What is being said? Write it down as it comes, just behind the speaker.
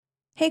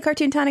Hey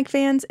Cartoon Tonic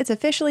fans, it's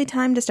officially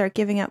time to start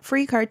giving out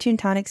free Cartoon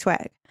Tonic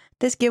swag.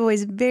 This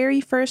giveaway's very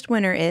first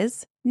winner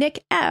is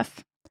Nick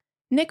F.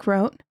 Nick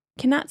wrote,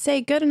 "Cannot say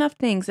good enough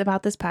things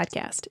about this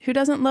podcast. Who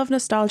doesn't love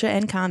nostalgia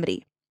and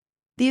comedy?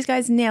 These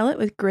guys nail it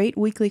with great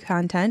weekly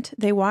content.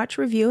 They watch,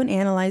 review, and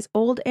analyze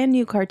old and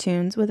new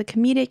cartoons with a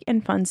comedic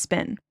and fun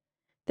spin.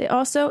 They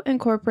also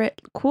incorporate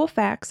cool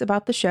facts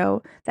about the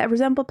show that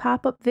resemble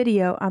pop-up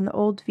video on the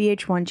old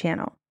VH1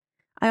 channel.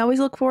 I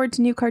always look forward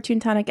to new Cartoon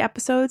Tonic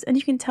episodes, and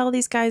you can tell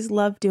these guys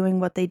love doing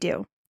what they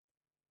do.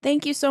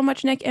 Thank you so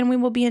much, Nick, and we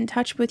will be in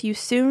touch with you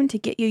soon to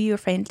get you your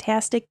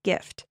fantastic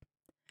gift."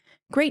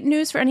 Great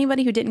news for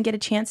anybody who didn't get a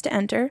chance to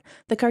enter.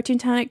 The Cartoon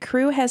Tonic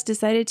crew has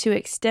decided to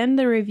extend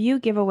the review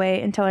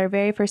giveaway until our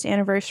very first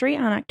anniversary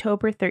on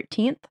October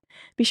 13th.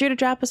 Be sure to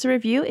drop us a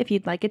review if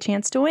you'd like a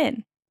chance to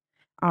win.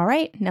 All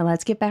right, now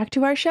let's get back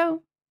to our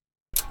show.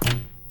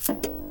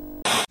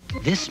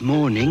 This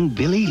morning,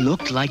 Billy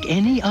looked like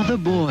any other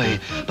boy,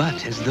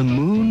 but as the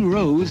moon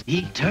rose,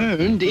 he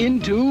turned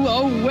into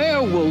a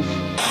werewolf.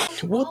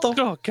 What the?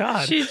 Oh,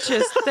 God.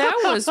 That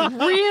was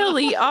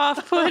really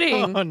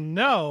off-putting. Oh,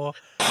 no.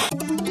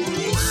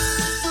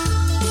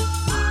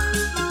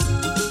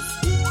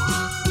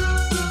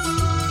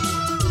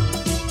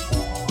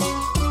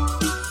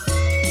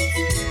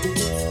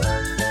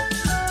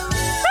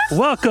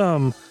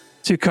 Welcome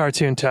to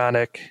Cartoon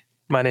Tonic.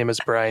 My name is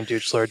Brian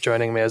Duchlord.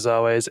 Joining me as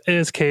always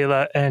is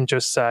Kayla and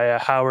Josiah.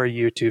 How are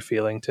you two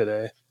feeling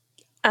today?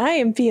 I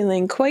am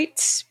feeling quite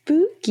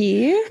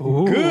spooky.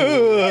 Ooh.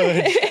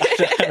 Good.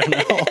 I don't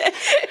know.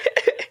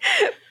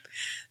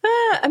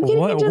 I'm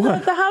getting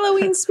into the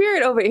Halloween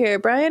spirit over here.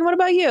 Brian, what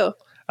about you?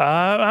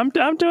 I'm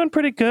doing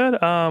pretty good.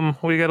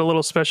 We got a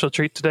little special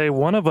treat today.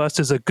 One of us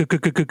is a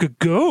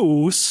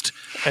ghost,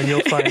 and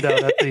you'll find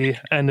out at the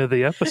end of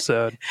the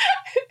episode.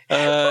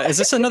 Is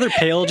this another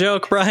pale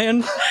joke,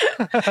 Brian?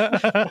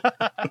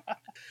 I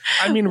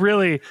mean,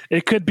 really,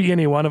 it could be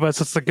any one of us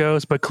that's the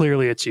ghost, but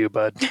clearly it's you,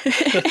 bud.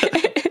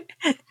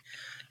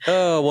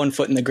 Oh, 1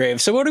 foot in the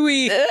grave. So what do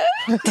we...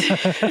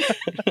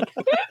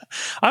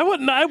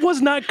 I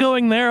was not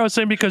going there. I was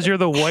saying because you're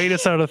the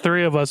whitest out of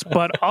three of us,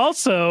 but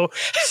also,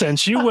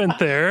 since you went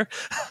there...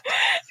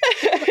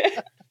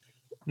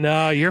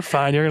 No, you're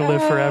fine. You're going to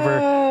live forever.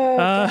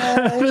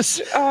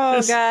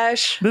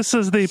 Gosh. This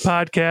is the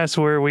podcast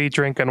where we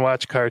drink and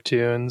watch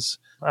cartoons.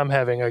 I'm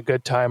having a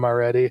good time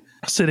already.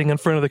 Sitting in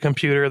front of the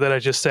computer that I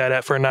just sat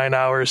at for 9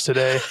 hours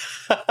today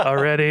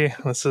already.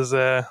 This is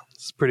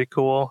pretty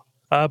cool.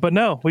 But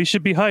no, we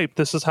should be hyped.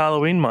 This is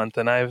Halloween month,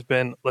 and I've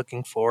been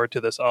looking forward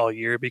to this all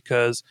year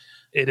because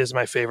it is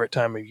my favorite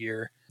time of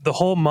year. The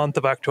whole month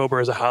of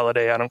October is a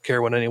holiday. I don't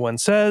care what anyone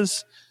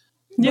says.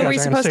 Were we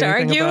supposed to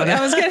argue?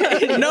 I was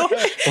gonna. No.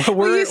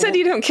 Well, you said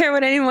you don't care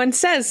what anyone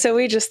says, so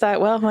we just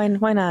thought, well,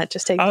 why not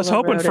just take? I was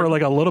hoping for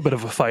like a little bit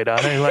of a fight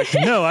on it. Like,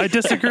 no, I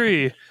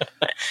disagree.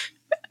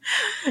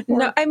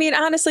 No, I mean,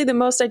 honestly, the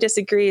most I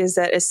disagree is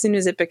that as soon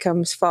as it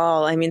becomes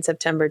fall, I mean,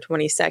 September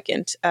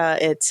 22nd,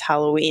 it's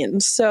Halloween.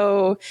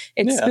 So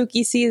it's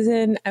spooky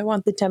season. I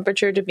want the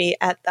temperature to be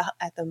at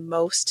the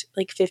most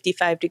like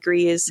 55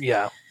 degrees.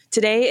 Yeah.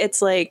 Today,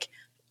 it's like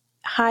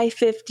high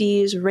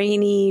 50s,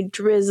 rainy,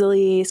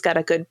 drizzly. It's got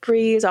a good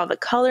breeze. All the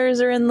colors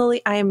are in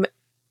the I'm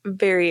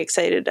very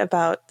excited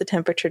about the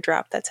temperature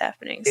drop that's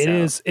happening.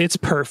 It's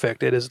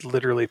perfect. It is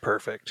literally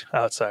perfect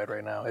outside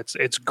right now.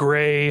 It's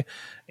gray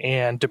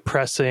and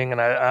depressing,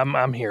 and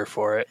I'm here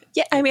for it.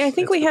 Yeah, I mean, I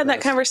think we had that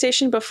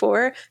conversation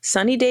before.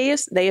 Sunny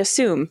days, they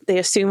assume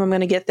I'm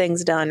going to get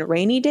things done.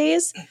 Rainy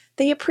days,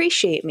 they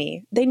appreciate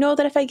me. They know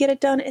that if I get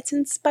it done, it's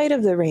in spite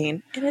of the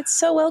rain, and it's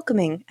so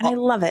welcoming, and I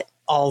love it.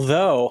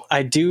 Although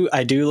I do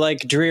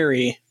like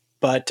dreary.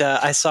 But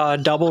I saw a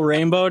double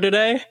rainbow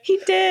today. He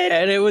did,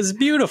 and it was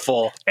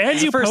beautiful.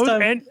 And you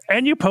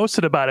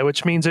posted about it,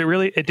 which means it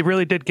really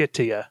did get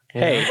to you.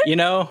 Hey,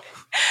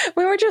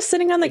 we were just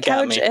sitting on the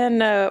couch,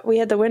 and we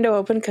had the window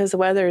open because the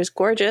weather is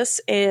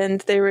gorgeous, and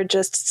there were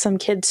just some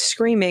kids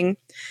screaming.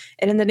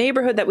 And in the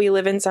neighborhood that we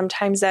live in,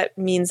 sometimes that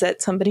means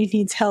that somebody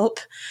needs help.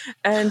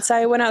 And so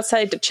I went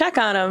outside to check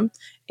on them,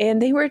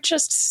 and they were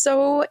just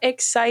so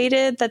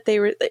excited that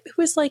it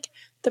was like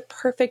the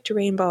perfect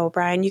rainbow,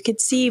 Brian. You could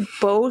see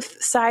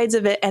both sides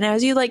of it. And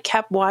as you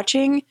kept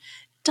watching,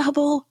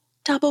 double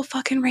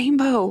fucking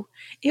rainbow.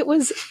 You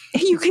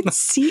could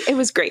see, it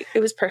was great.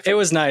 It was perfect. It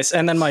was nice.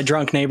 And then my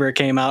drunk neighbor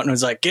came out and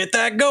was like, "Get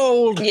that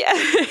gold." Yeah.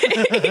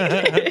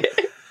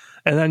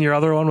 And then your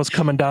other one was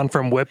coming down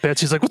from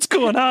Whippets. He's like, "What's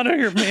going on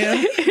here,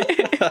 man?"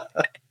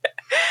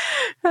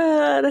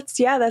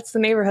 That's the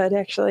neighborhood,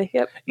 actually.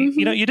 Yep.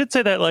 Mm-hmm. You did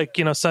say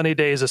that, sunny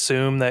days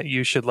assume that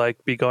you should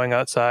be going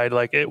outside.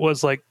 It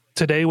was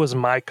today was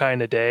my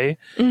kind of day,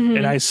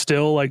 and I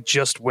still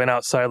just went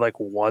outside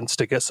once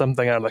to get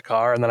something out of the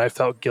car, and then I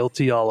felt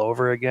guilty all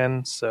over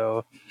again.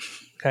 So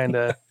kind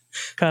of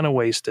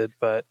wasted,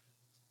 but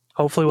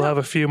hopefully we'll have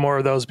a few more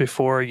of those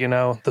before,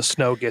 the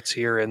snow gets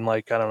here in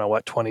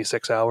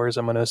 26 hours,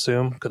 I'm going to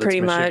assume, because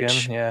it's Michigan.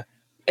 Much. Yeah.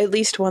 At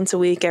least once a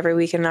week, every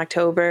week in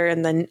October,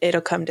 and then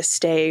it'll come to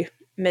stay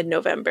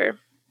mid-November.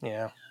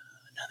 Yeah.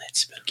 That's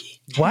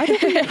spooky. Why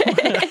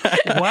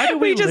do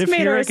we just live made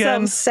here ourselves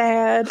again?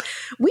 sad.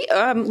 We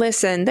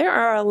listen, there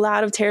are a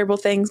lot of terrible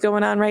things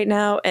going on right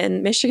now,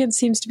 and Michigan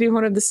seems to be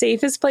one of the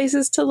safest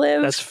places to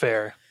live. That's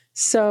fair.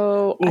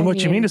 So Well,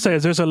 what you mean to say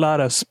is there's a lot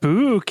of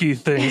spooky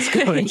things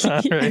going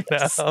on right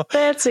now.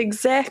 That's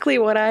exactly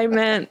what I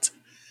meant.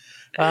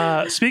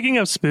 Speaking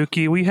of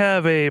spooky, we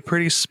have a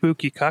pretty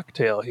spooky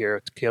cocktail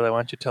here. Kayla, why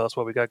don't you tell us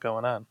what we got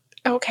going on?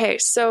 Okay,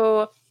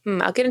 so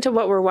I'll get into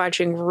what we're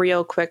watching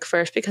real quick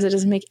first because it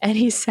doesn't make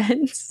any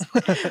sense.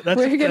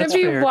 We're going to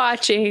be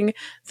watching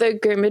The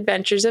Grim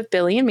Adventures of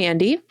Billy and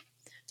Mandy.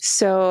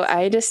 So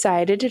I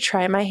decided to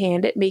try my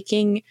hand at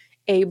making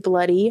a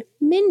Bloody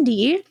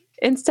Mindy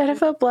instead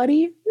of a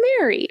Bloody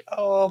Mary.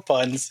 Oh,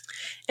 puns.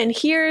 And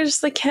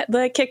here's the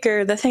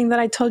kicker, the thing that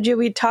I told you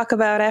we'd talk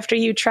about after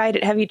you tried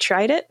it. Have you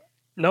tried it?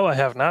 No, I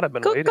have not. I've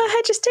been waiting. Go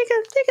ahead, just take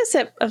a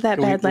sip of that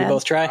bad lad. We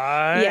both try?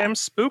 I am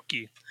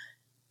spooky.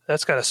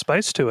 That's got a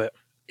spice to it.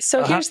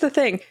 So here's the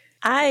thing.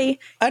 I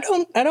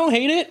don't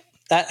hate it.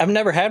 I've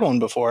never had one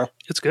before.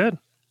 It's good.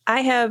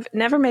 I have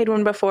never made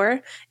one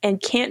before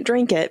and can't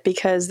drink it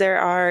because there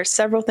are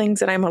several things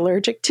that I'm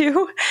allergic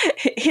to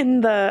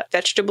in the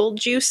vegetable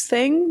juice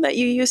thing that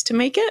you use to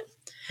make it.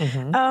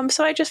 Mm-hmm.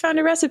 So I just found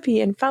a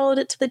recipe and followed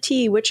it to the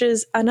T, which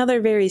is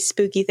another very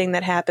spooky thing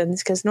that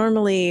happens because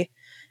normally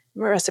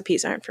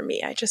recipes aren't for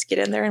me. I just get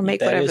in there and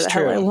make whatever the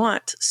hell I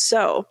want.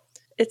 So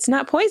it's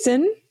not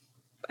poison.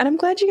 And I'm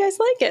glad you guys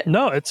like it.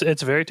 No, it's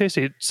very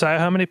tasty. Sai,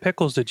 how many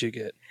pickles did you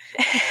get?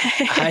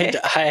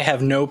 I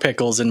have no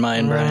pickles in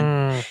mine,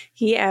 Brian.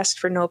 He asked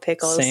for no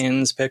pickles.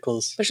 Sans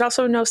pickles. There's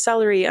also no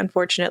celery,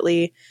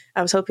 unfortunately.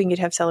 I was hoping you'd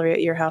have celery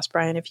at your house,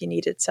 Brian, if you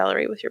needed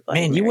celery with your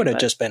Bloody Man, you Mary, would have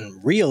just been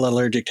real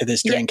allergic to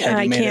this drink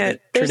had you made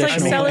it There's like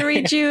traditional celery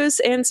way. juice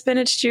and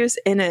spinach juice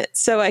in it,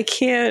 so I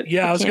can't.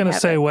 Yeah, I was going to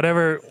say, it.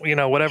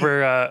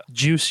 whatever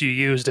juice you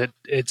used,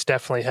 it's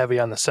definitely heavy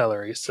on the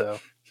celery. So,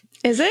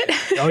 Is it?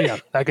 oh yeah,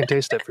 I can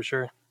taste it for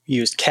sure.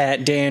 Used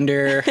cat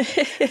dander.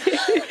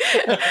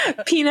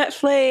 Peanut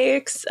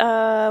flakes.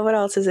 What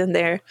else is in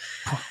there?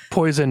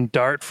 Poison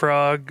dart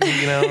frog,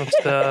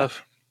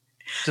 stuff.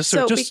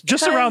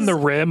 Just around the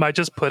rim. I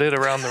just put it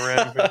around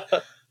the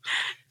rim.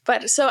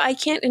 But so I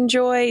can't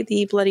enjoy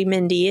the Bloody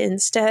Mindy.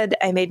 Instead,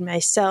 I made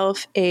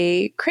myself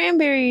a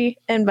cranberry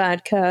and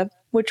vodka,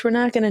 which we're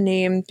not going to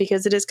name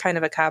because it is kind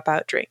of a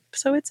cop-out drink.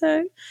 So it's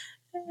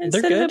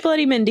instead of a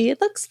Bloody Mindy, it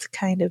looks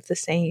kind of the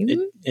same.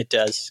 It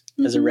does.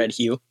 Has a red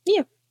hue.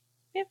 Yeah.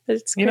 Yeah, but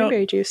it's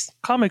cranberry juice.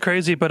 Call me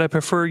crazy, but I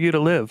prefer you to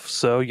live.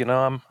 So,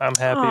 I'm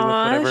happy with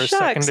whatever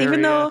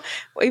secondary.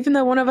 Even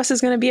though one of us is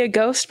going to be a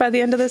ghost by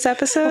the end of this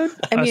episode.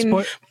 I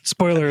mean,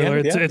 spoiler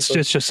alert, it's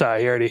just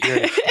Josiah. He already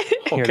gave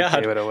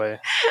it away.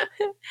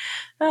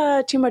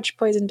 Too much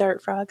poison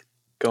dart frog.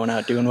 Going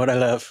out doing what I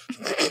love.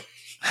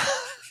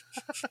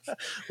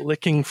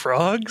 Licking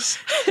frogs.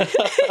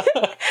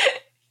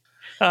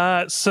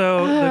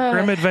 So the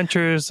Grim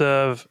Adventures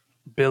of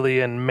Billy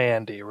and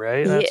Mandy,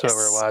 right? That's what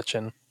we're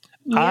watching.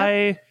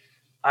 Yep.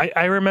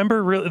 I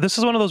remember really, this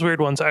is one of those weird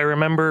ones. I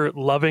remember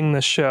loving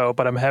the show,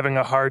 but I'm having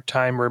a hard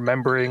time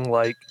remembering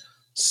like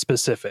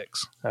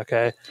specifics.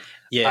 Okay.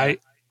 Yeah.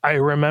 I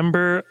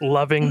remember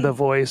loving the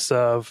voice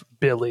of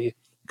Billy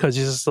because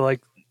he's just like,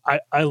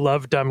 I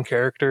love dumb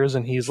characters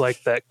and he's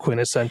like that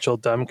quintessential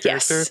dumb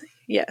character.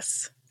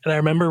 Yes. And I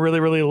remember really,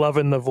 really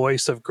loving the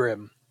voice of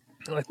Grim.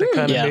 Like they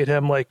kind of made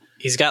him like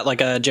he's got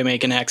like a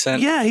Jamaican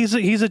accent. Yeah, he's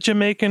a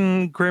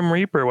Jamaican Grim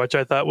Reaper, which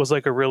I thought was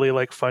like a really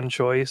like fun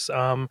choice.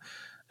 And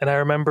I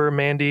remember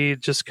Mandy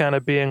just kind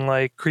of being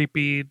like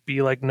creepy,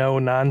 be like no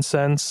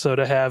nonsense. So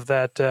to have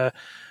that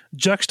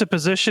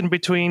juxtaposition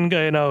between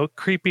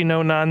creepy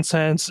no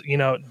nonsense,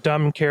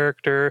 dumb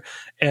character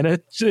and a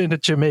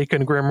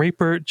Jamaican Grim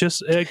Reaper,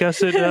 just I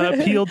guess it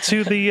appealed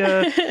to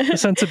the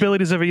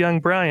sensibilities of a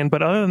young Brian.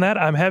 But other than that,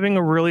 I'm having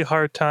a really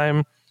hard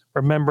time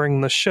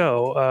remembering the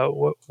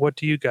show. What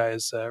do you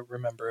guys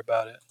remember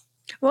about it?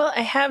 Well,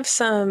 I have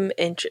some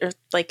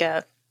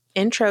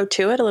intro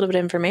to it, a little bit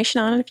of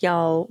information on it if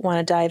y'all want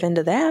to dive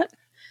into that.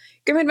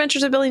 Grim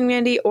Adventures of Billy and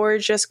Mandy, or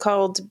just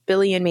called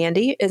Billy and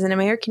Mandy, is an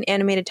American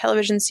animated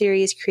television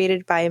series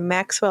created by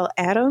Maxwell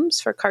Adams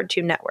for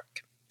Cartoon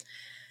Network.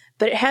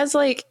 But it has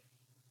like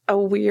a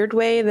weird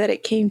way that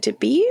it came to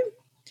be.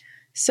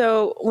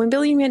 So when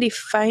Billy and Mandy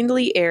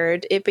finally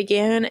aired, it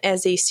began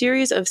as a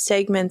series of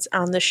segments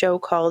on the show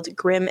called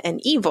Grim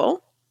and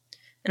Evil.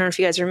 I don't know if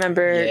you guys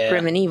remember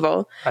Grim and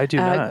Evil. I do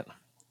not.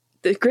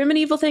 The Grim and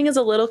Evil thing is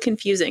a little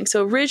confusing.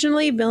 So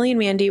originally, Billy and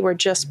Mandy were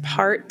just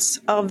parts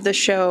of the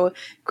show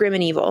Grim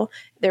and Evil.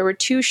 There were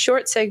 2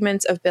 short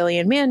segments of Billy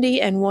and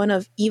Mandy and one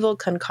of Evil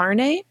con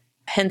Carne,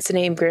 hence the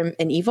name Grim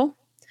and Evil.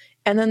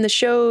 And then the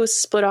shows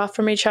split off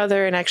from each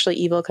other, and actually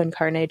Evil con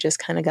Carne just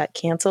kind of got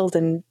canceled,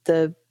 and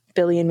the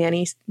Billy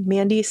and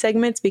Mandy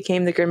segments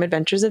became the Grim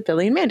Adventures of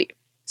Billy and Mandy.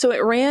 So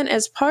it ran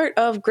as part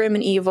of Grim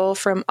and Evil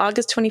from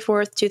August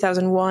 24th,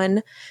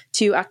 2001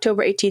 to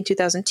October 18th,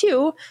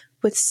 2002,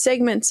 with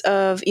segments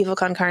of Evil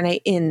con Carne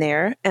in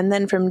there. And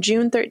then from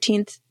June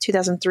 13th,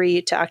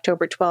 2003 to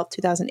October 12th,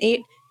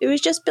 2008, it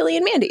was just Billy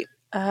and Mandy.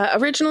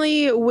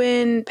 Originally,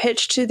 when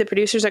pitched to the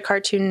producers at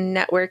Cartoon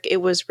Network,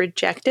 it was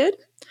rejected.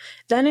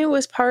 Then it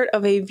was part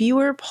of a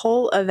viewer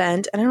poll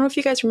event. And I don't know if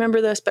you guys remember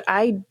this, but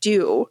I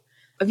do.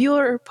 A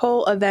viewer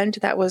poll event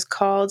that was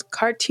called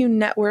Cartoon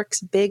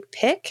Network's Big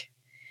Pick.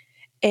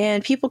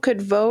 And people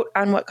could vote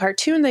on what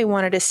cartoon they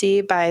wanted to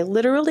see by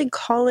literally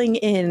calling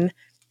in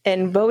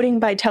and voting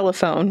by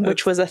telephone,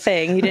 which was a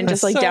thing. You didn't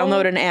just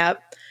download an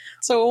app.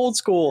 So old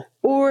school.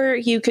 Or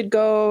you could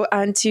go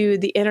onto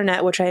the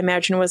internet, which I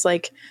imagine was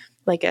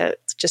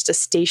just a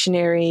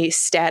stationary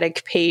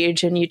static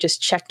page, and you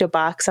just checked a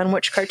box on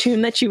which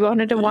cartoon that you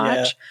wanted to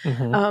watch. Yeah.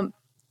 Mm-hmm.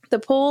 The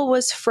poll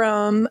was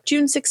from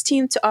June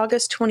 16th to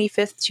August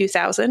 25th,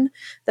 2000.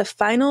 The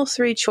final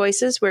 3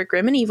 choices were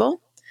Grim and Evil,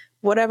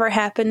 Whatever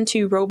Happened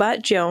to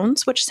Robot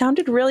Jones, which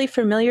sounded really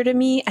familiar to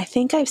me. I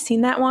think I've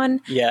seen that one.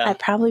 Yeah. I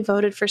probably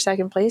voted for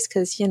second place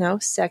because,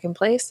 second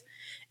place.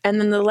 And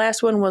then the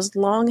last one was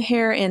Long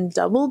Hair and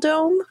Double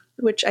Dome,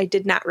 which I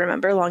did not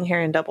remember, Long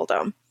Hair and Double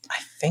Dome. I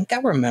think I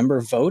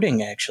remember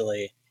voting,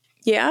 actually.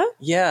 Yeah?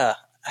 Yeah.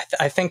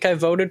 I think I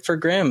voted for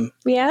Grim.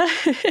 Yeah?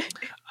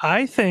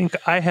 I think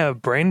I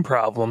have brain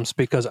problems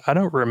because I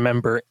don't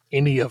remember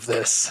any of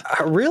this.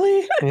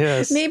 Really?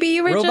 Yes. Maybe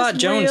you were Robot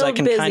just Jones, real I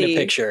can busy. kind of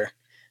picture.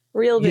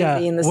 Real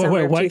busy in the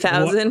summer of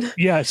 2000.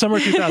 Yeah, summer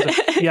 2000.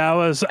 Yeah,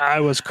 I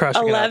was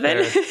crushing 11? it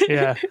out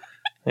there.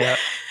 Yeah.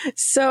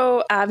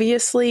 So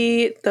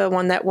obviously the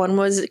one that won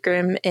was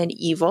Grim and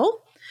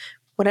Evil.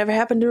 Whatever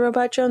Happened to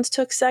Robot Jones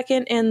took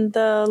second, and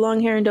the Long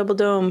Hair and Double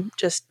Dome,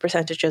 just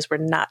percentages were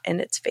not in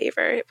its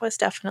favor. It was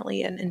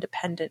definitely an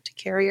independent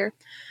carrier.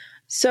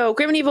 So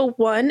Grim and Evil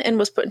won and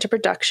was put into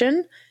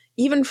production.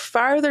 Even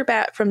farther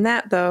back from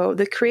that, though,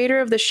 the creator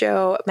of the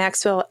show,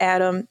 Maxwell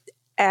Adam,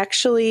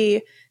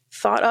 actually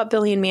thought up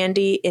Billy and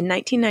Mandy in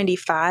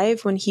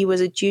 1995 when he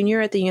was a junior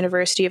at the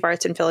University of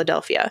Arts in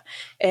Philadelphia,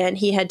 and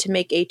he had to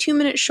make a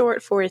 2-minute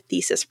short for a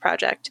thesis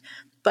project.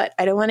 But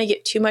I don't want to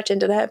get too much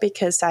into that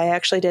because I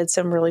actually did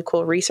some really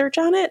cool research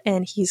on it,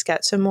 and he's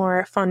got some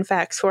more fun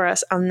facts for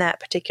us on that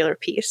particular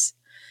piece.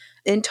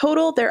 In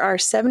total, there are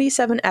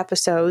 77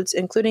 episodes,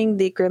 including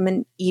the Grim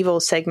and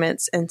Evil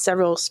segments and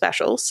several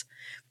specials,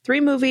 3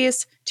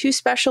 movies, 2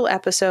 special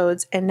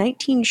episodes, and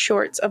 19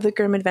 shorts of the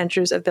Grim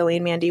Adventures of Billy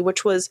and Mandy,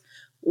 which was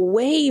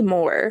way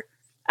more.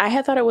 I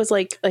had thought it was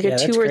like a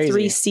 2 or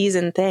 3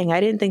 season thing.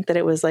 I didn't think that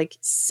it was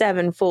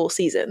 7 full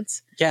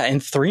seasons. Yeah,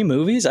 and 3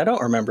 movies? I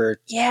don't remember.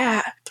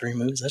 Yeah. 3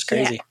 movies. That's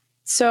crazy. Yeah.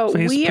 So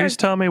please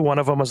tell me one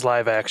of them was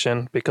live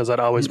action, because that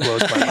always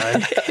blows my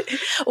mind.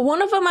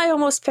 One of them I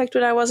almost picked,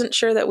 but I wasn't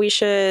sure that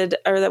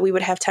we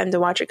would have time to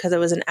watch it because it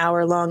was an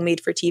hour-long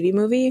made-for-TV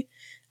movie.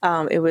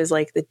 It was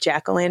the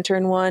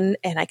Jack-o'-lantern one,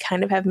 and I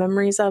kind of have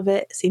memories of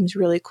it. It seems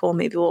really cool.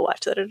 Maybe we'll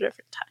watch that at a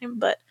different time.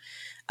 But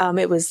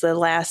it was the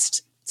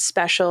last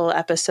special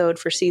episode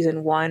for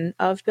season 1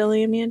 of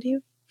Billy and Mandy.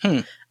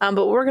 But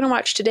what we're going to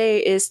watch today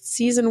is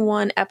season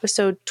 1,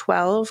 episode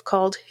 12,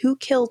 called Who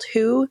Killed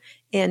Who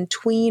and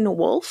Tween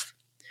Wolf.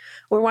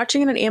 We're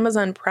watching it on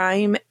Amazon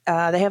Prime.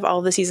 They have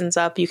all the seasons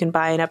up. You can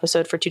buy an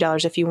episode for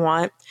 $2 if you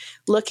want.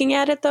 Looking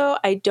at it, though,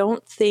 I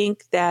don't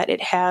think that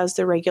it has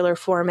the regular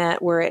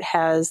format where it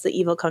has the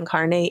Evil Con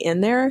Carne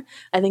in there.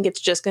 I think it's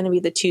just going to be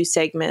the 2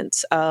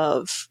 segments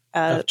of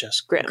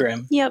just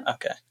Grim. Yep.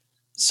 Okay.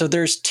 So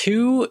there's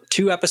two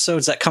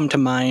episodes that come to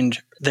mind.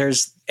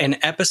 There's an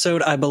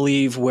episode, I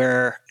believe,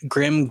 where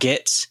Grim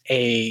gets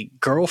a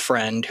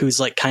girlfriend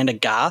who's kind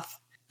of goth.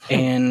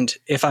 And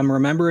if I'm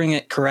remembering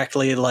it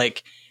correctly,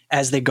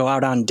 as they go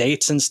out on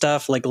dates and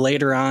stuff,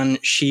 later on,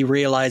 she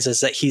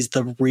realizes that he's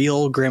the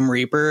real Grim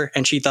Reaper.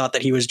 And she thought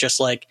that he was just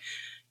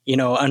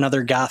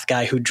another goth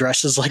guy who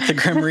dresses like the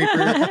Grim Reaper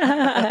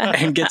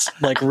and gets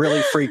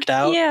really freaked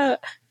out. Yeah.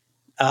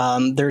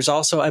 There's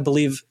also, I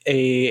believe,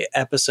 a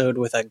episode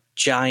with a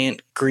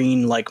giant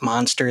green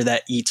monster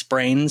that eats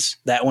brains.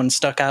 That one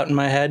stuck out in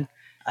my head.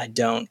 I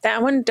don't.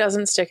 That one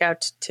doesn't stick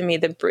out to me,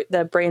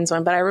 the brains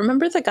one, but I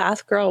remember the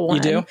goth girl one.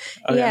 You do?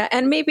 Okay. Yeah,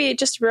 and maybe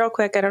just real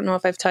quick, I don't know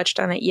if I've touched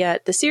on it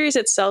yet. The series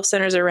itself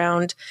centers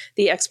around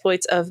the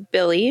exploits of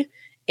Billy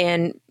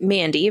and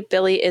Mandy.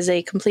 Billy is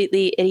a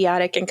completely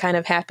idiotic and kind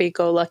of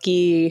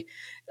happy-go-lucky,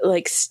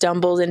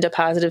 stumbles into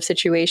positive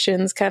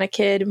situations kind of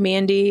kid.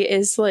 Mandy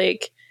is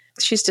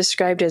she's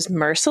described as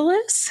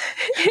merciless.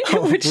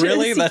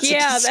 Really? That's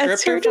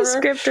that's her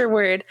descriptor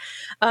word.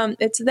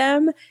 It's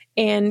them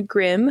and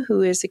Grim,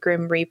 who is the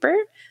Grim Reaper.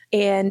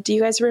 And do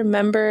you guys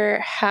remember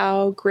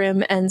how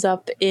Grim ends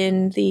up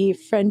in the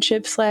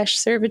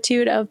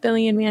friendship/servitude of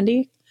Billy and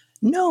Mandy?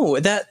 No,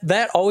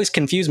 that always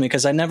confused me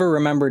because I never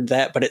remembered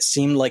that, but it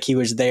seemed like he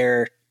was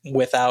there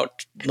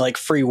without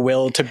free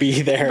will to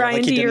be there.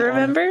 Ryan, do you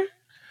remember?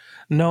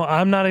 No,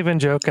 I'm not even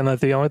joking. That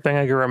the only thing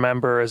I can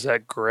remember is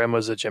that Grim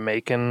was a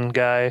Jamaican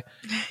guy,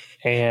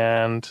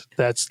 and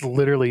that's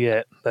literally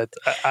it. That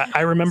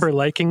I remember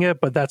liking it,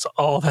 but that's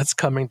all that's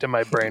coming to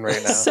my brain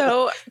right now.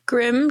 So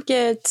Grim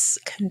gets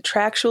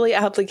contractually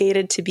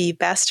obligated to be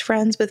best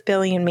friends with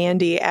Billy and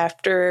Mandy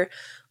after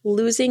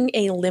losing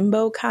a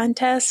limbo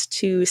contest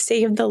to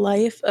save the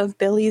life of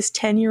Billy's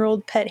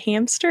 10-year-old pet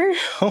hamster.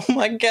 Oh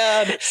my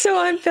God. So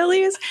on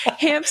Billy's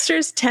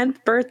hamster's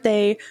 10th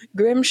birthday,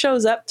 Grim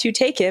shows up to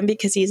take him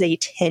because he's a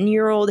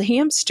 10-year-old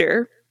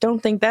hamster.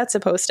 Don't think that's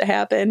supposed to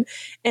happen.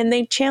 And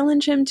they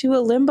challenge him to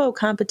a limbo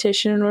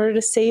competition in order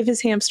to save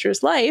his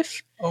hamster's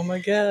life. Oh my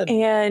God.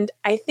 And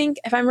I think,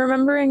 if I'm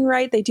remembering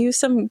right, they do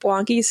some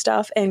wonky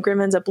stuff and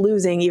Grim ends up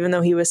losing even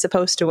though he was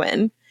supposed to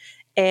win.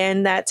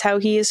 And that's how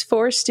he is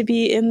forced to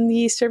be in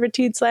the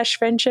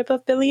servitude/friendship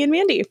of Billy and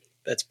Mandy.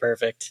 That's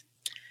perfect.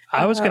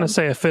 I was going to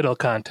say a fiddle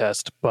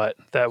contest, but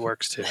that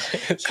works too.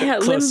 Yeah,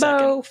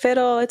 limbo,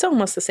 fiddle, it's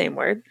almost the same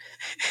word.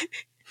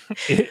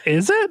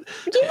 Is it?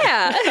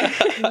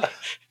 Yeah.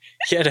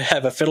 You had to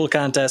have a fiddle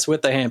contest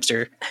with the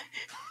hamster.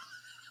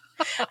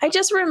 I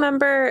just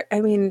remember,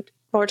 I mean,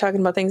 while we're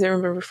talking about things, I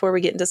remember before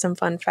we get into some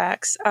fun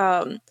facts,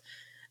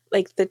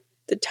 like the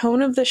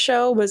tone of the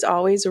show was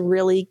always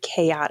really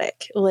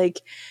chaotic.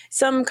 Like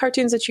some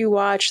cartoons that you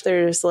watch,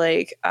 there's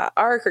like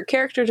arc or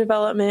character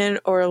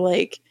development, or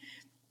like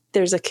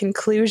there's a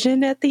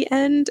conclusion at the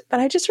end. But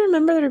I just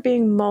remember there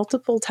being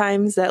multiple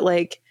times that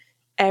like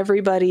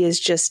everybody is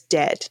just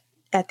dead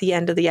at the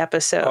end of the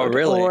episode. Oh,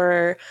 really?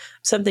 Or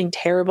something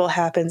terrible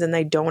happens and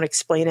they don't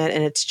explain it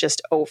and it's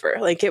just over.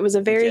 Like it was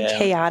a very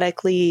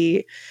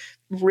chaotically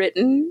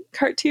written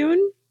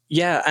cartoon.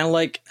 Yeah,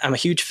 I'm a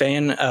huge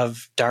fan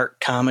of dark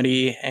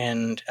comedy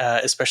and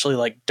especially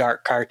like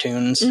dark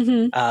cartoons.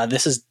 Mm-hmm.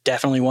 This is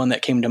definitely one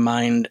that came to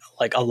mind,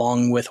 like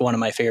along with one of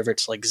my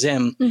favorites, like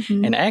Zim.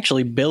 Mm-hmm. And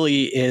actually,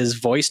 Billy is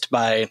voiced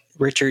by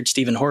Richard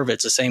Stephen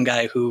Horvitz, the same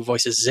guy who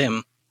voices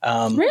Zim.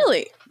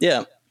 Really?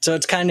 Yeah. So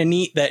it's kind of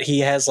neat that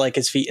he has like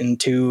his feet in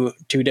two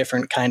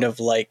different kind of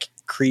like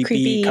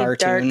creepy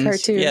cartoons. Dark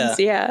cartoons.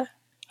 Yeah.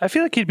 I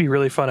feel like he'd be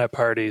really fun at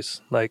parties.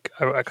 Like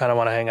I kind of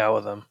want to hang out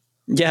with him.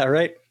 Yeah,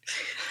 right.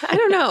 I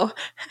don't know.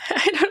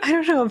 I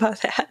don't know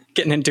about that.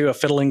 Getting into a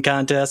fiddling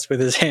contest with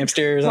his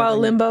hamsters while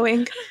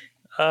limboing.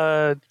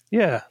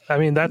 Yeah. I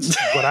mean, that's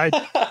what I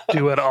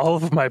do at all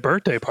of my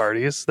birthday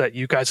parties that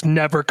you guys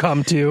never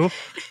come to.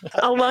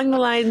 Along the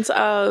lines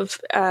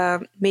of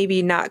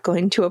maybe not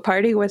going to a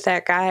party with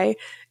that guy,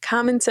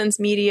 Common Sense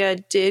Media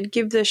did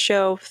give the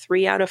show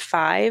 3 out of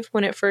 5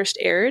 when it first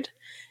aired.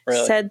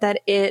 Really? Said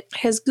that it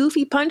has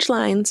goofy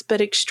punchlines,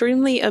 but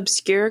extremely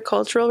obscure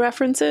cultural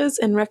references,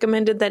 and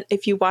recommended that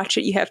if you watch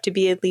it, you have to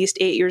be at least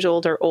 8 years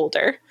old or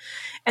older.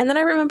 And then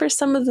I remember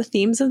some of the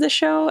themes of the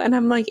show, and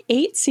I'm like,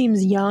 8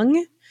 seems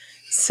young.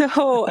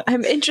 So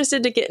I'm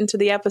interested to get into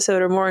the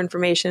episode or more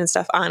information and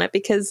stuff on it,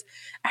 because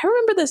I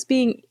remember this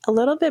being a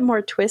little bit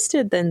more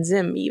twisted than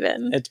Zim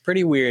even. It's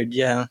pretty weird,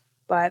 yeah.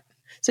 But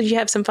so do you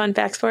have some fun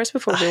facts for us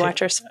before we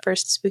watch our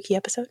first spooky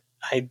episode?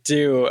 I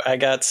do. I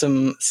got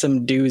some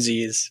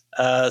doozies.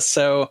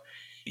 So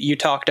you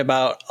talked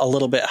about a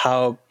little bit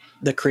how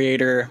the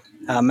creator,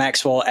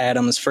 Maxwell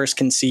Adams, first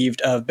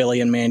conceived of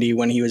Billy and Mandy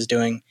when he was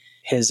doing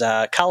his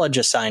college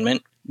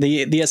assignment.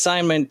 The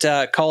assignment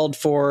called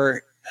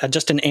for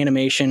just an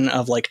animation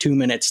of like 2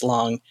 minutes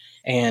long.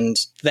 And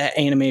that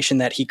animation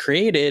that he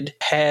created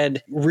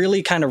had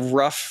really kind of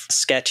rough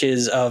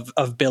sketches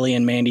of Billy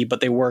and Mandy, but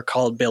they were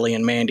called Billy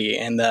and Mandy.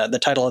 And the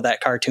title of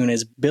that cartoon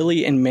is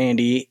Billy and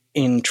Mandy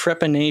in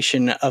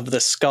Trepanation of the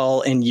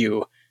Skull and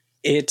You.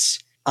 It's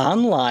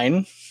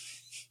online.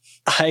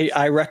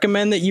 I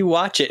recommend that you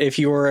watch it if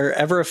you were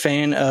ever a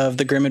fan of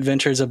the Grim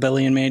Adventures of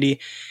Billy and Mandy.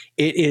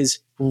 It is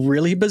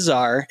really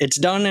bizarre. It's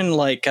done in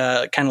like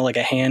kind of like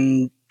a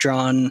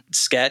hand-drawn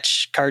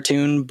sketch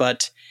cartoon,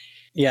 but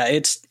yeah,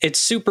 it's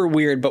super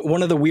weird. But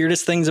one of the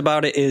weirdest things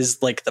about it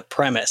is like the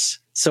premise.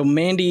 So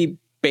Mandy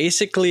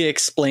basically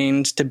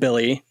explained to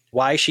Billy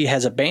why she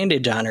has a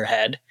bandage on her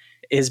head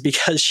is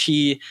because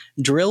she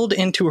drilled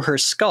into her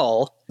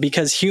skull,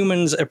 because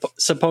humans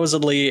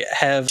supposedly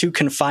have too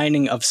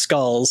confining of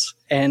skulls,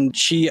 and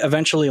she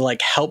eventually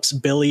like helps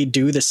Billy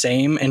do the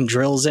same and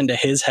drills into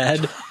his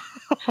head.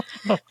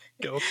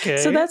 Okay.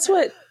 So that's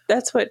what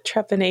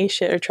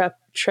trepanation or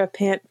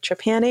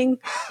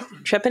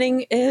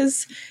trepanning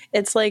is.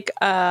 It's like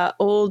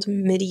old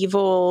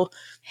medieval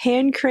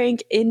hand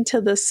crank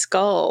into the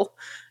skull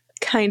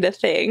kind of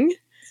thing.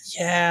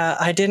 Yeah,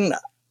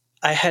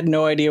 I had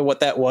no idea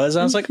what that was.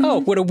 I was like,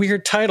 oh, what a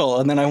weird title.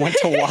 And then I went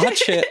to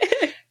watch it.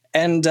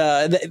 And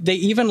they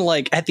even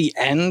like at the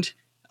end,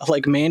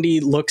 like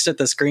Mandy looks at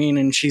the screen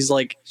and she's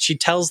like, she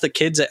tells the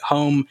kids at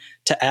home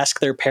to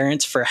ask their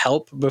parents for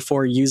help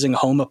before using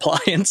home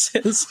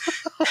appliances.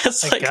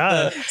 It's like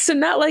so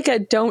not like a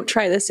don't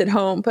try this at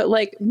home, but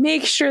like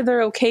make sure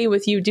they're okay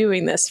with you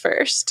doing this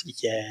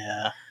first.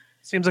 Yeah.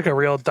 Seems like a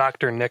real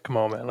Dr. Nick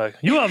moment. Like,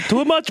 you have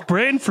too much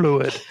brain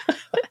fluid.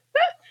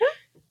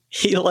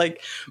 He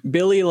like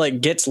Billy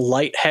like gets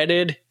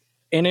lightheaded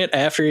in it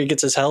after he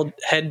gets his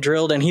head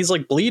drilled, and he's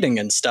like bleeding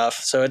and stuff.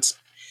 So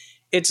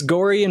it's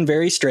gory and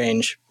very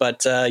strange,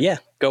 but yeah,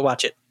 go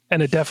watch it.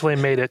 And it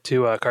definitely made it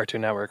to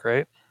Cartoon Network,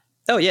 right?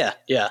 Oh yeah,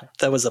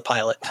 that was the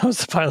pilot. That was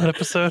the pilot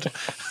episode.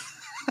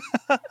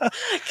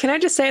 Can I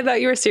just say I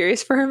thought you were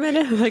serious for a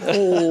minute? I'm like,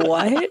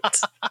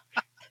 what?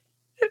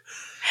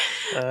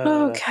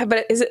 Okay,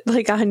 but is it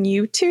like on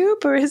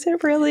YouTube or is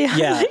it really on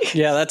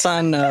Yeah, that's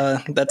on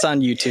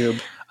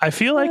YouTube. I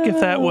feel like if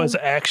that was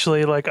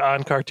actually like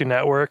on Cartoon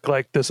Network,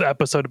 like this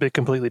episode would be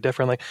completely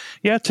different. Like,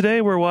 yeah, today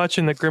we're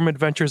watching the Grim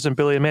Adventures of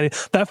Billy and Mandy.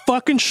 That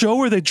fucking show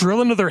where they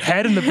drill into their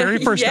head in the very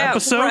first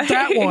episode, right.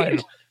 That one.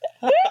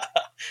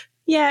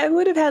 Yeah, it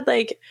would have had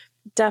like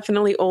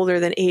definitely older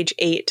than age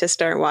 8 to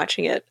start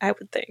watching it, I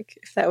would think,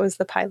 if that was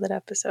the pilot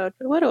episode.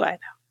 But what do I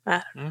know?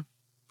 I don't know.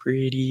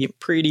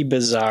 Pretty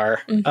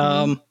bizarre.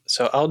 Mm-hmm.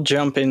 So I'll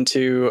jump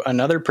into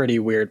another pretty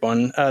weird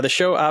one. The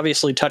show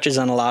obviously touches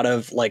on a lot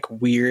of like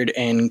weird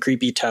and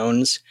creepy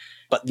tones,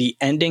 but the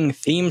ending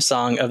theme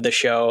song of the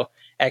show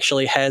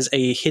actually has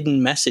a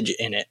hidden message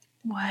in it.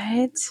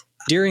 What?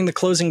 During the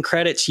closing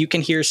credits, you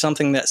can hear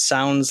something that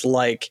sounds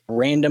like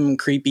random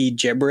creepy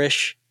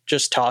gibberish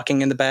just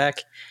talking in the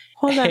back.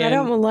 Hold on, I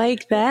don't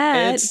like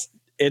that.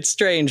 It's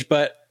strange,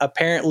 but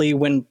apparently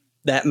when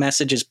that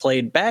message is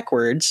played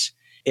backwards,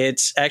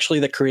 it's actually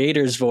the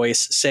creator's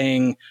voice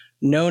saying,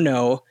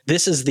 no,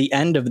 this is the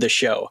end of the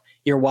show.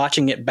 You're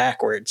watching it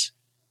backwards.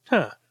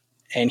 Huh.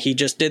 And he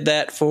just did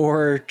that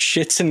for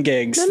shits and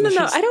gigs. No,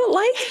 I don't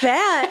like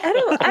that.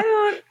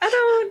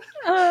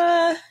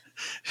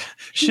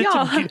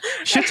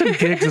 Shits and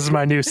gigs is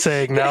my new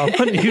saying now. I'm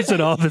going to use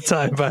it all the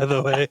time, by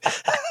the way.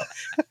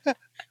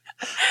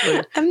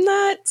 I'm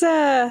not,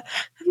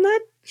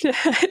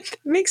 it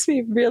makes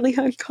me really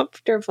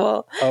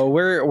uncomfortable. Oh,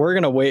 we're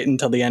gonna wait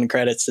until the end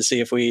credits to see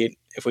if we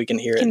can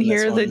hear it. Can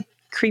hear the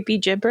creepy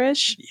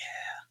gibberish.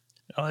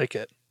 Yeah, I like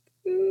it.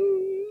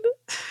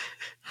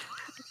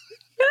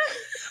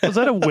 Was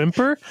that a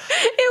whimper?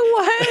 It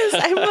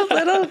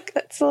was.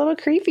 It's a little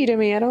creepy to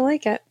me. I don't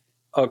like it.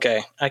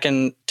 Okay, I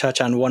can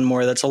touch on one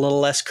more that's a little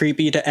less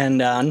creepy to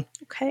end on.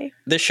 Okay.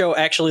 This show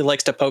actually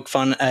likes to poke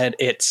fun at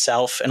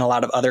itself and a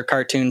lot of other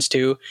cartoons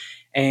too.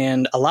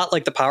 And a lot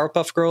like the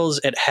Powerpuff Girls,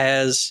 it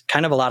has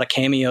kind of a lot of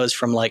cameos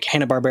from like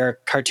Hanna-Barbera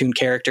cartoon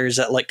characters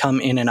that like come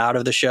in and out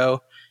of the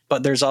show.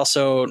 But there's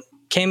also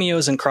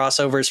cameos and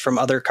crossovers from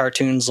other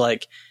cartoons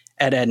like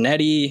Ed, Edd n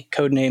Eddy,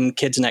 codename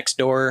Kids Next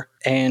Door.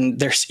 And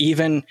there's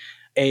even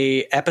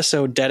a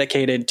episode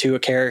dedicated to a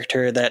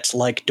character that's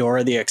like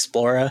Dora the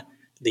Explorer.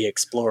 The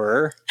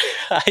Explorer.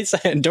 I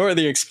said Dora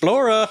the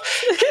Explorer.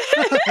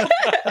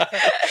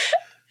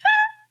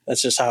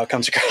 That's just how it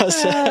comes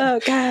across. Oh,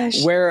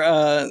 gosh.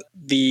 Where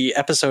the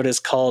episode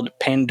is called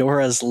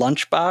Pandora's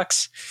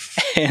Lunchbox.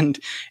 And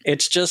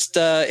it's just,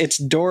 it's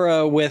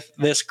Dora with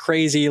this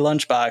crazy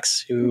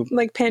lunchbox. Who,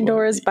 like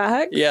Pandora's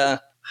box? Yeah.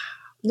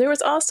 There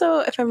was also,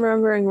 if I'm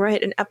remembering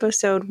right, an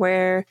episode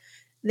where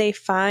they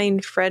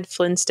find Fred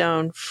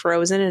Flintstone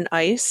frozen in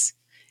ice.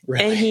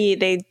 Right.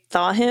 And they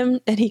thaw him,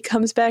 and he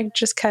comes back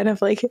just kind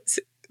of like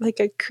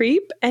a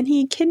creep, and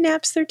he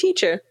kidnaps their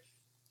teacher.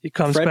 He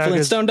comes Fred back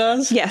Flintstone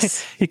does?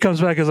 Yes. He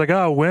comes back as like,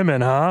 oh,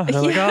 women, huh?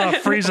 And like, oh,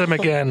 freeze them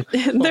again.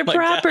 Their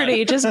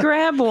property. God. Just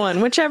grab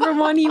one, whichever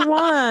one you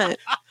want.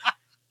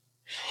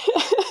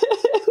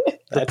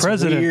 The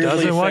president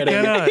doesn't want to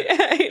get on.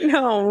 I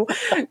know.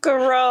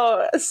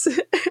 Gross.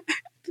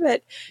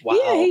 But wow.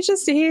 Yeah,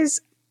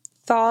 he's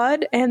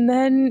thawed and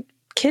then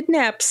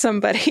kidnaps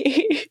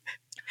somebody.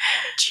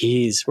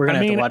 Jeez, we're going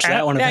to have to watch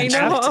that one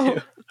eventually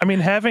too. I mean,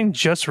 having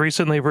just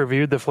recently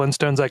reviewed the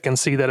Flintstones, I can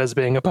see that as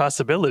being a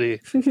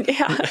possibility.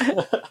 Yeah.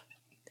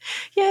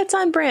 Yeah, it's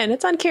on brand.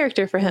 It's on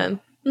character for him.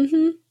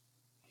 Mm-hmm.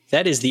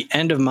 That is the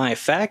end of my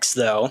facts,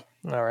 though.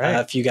 All right.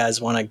 If you guys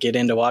want to get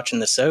into watching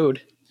the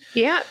Sode.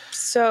 Yeah.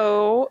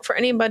 So for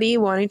anybody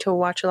wanting to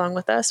watch along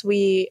with us,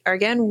 we are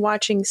again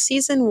watching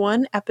season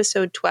 1,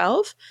 episode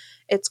 12.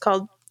 It's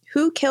called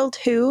Who Killed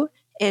Who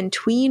and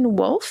Tween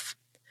Wolf.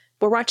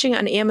 We're watching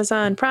on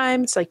Amazon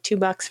Prime. It's like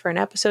 $2 for an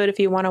episode if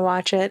you want to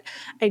watch it.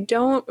 I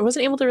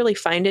wasn't able to really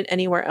find it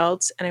anywhere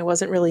else, and I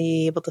wasn't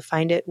really able to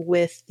find it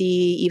with the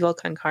Evil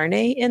Con Carne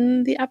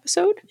in the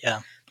episode.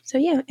 Yeah. So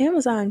yeah,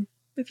 Amazon,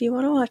 if you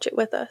want to watch it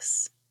with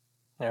us.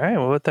 All right.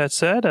 Well, with that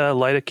said,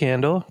 light a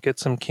candle, get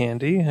some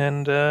candy,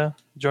 and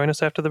join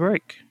us after the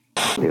break.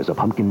 There's a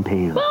pumpkin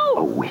tail,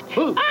 a witch,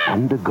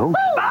 and a ghost.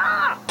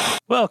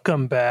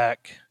 Welcome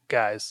back,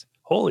 guys.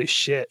 Holy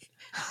shit.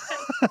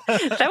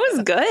 That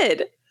was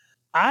good.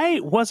 I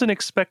wasn't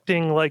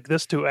expecting like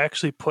this to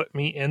actually put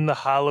me in the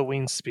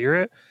Halloween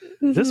spirit.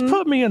 Mm-hmm. This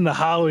put me in the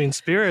Halloween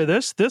spirit.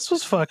 This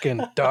was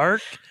fucking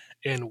dark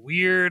and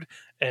weird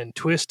and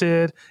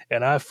twisted,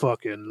 and I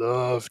fucking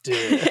loved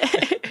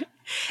it.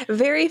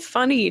 Very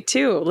funny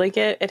too. Like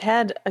it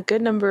had a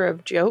good number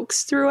of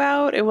jokes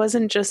throughout. It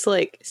wasn't just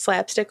like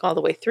slapstick all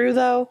the way through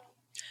though.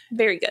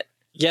 Very good.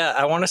 Yeah,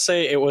 I want to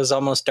say it was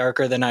almost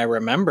darker than I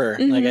remember.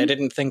 Mm-hmm. Like I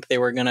didn't think they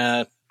were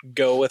gonna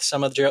go with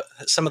some of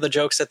the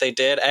jokes that they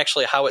did.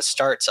 Actually, how it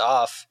starts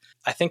off,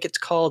 I think it's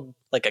called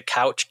like a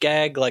couch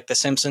gag, like the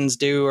Simpsons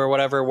do or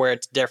whatever, where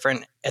it's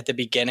different at the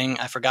beginning.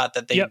 I forgot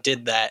that they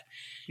did that.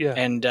 Yeah.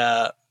 And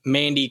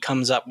Mandy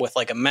comes up with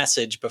like a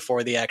message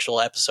before the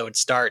actual episode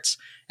starts,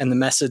 and the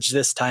message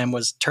this time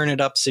was turn it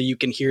up so you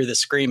can hear the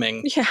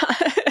screaming. Yeah.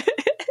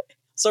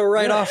 So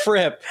off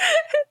rip,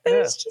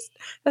 There's just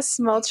a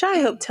small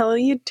child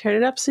telling you to turn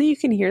it up so you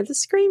can hear the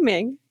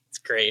screaming. It's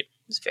great.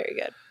 It's very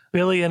good.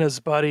 Billy and his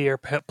buddy are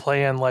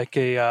playing like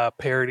a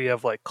parody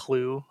of like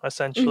Clue,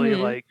 essentially.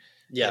 Like,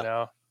 you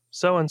know,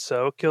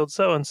 so-and-so killed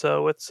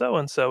so-and-so with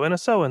so-and-so in a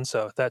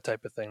so-and-so, that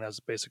type of thing. That was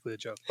basically a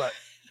joke. But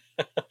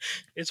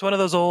it's one of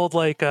those old,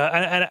 like,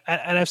 and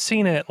I've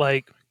seen it,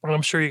 like,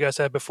 I'm sure you guys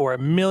have before a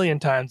million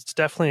times. It's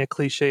definitely a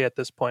cliche at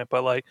this point,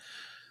 but like,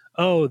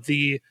 oh,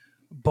 the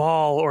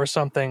ball or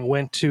something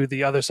went to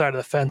the other side of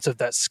the fence of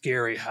that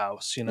scary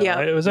house. You know,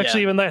 it was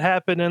actually even that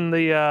happened in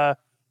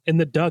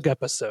the Doug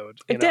episode.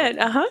 It did.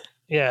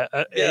 Yeah.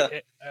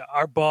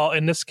 Our ball,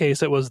 in this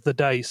case, it was the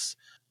dice,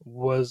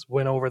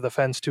 went over the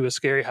fence to a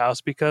scary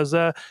house because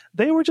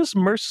they were just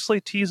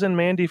mercilessly teasing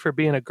Mandy for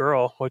being a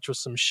girl, which was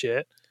some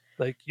shit.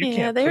 Like, you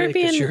can't play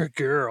because you're a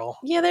girl.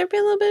 Yeah, they were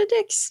being a little bit of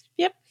dicks.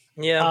 Yep.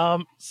 Yeah.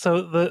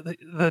 So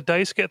the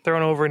dice get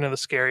thrown over into the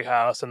scary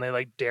house, and they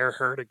like dare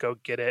her to go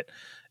get it.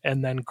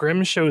 And then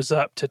Grimm shows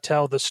up to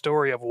tell the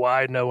story of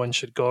why no one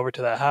should go over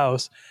to that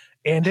house.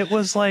 And it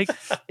was like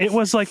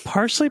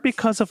partially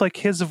because of like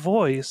his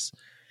voice.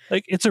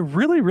 Like, it's a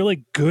really,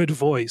 really good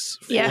voice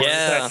for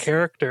that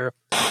character.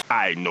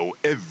 I know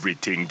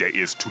everything there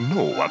is to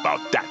know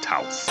about that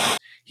house.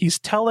 He's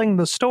telling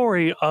the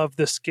story of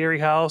this scary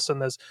house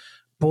and this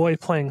boy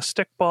playing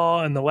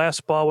stickball, and the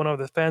last ball went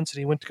over the fence, and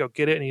he went to go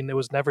get it, and it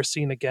was never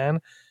seen again.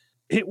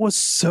 It was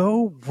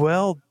so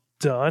well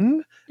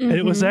done. And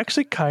it was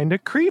actually kind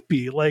of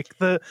creepy. Like,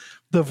 the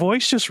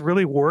voice just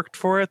really worked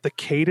for it. The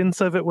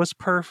cadence of it was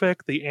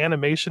perfect. The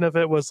animation of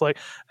it was like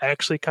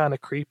actually kind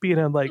of creepy,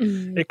 and I'm like,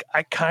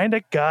 I kind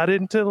of got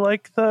into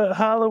like the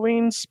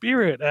Halloween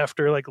spirit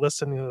after like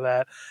listening to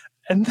that.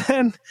 And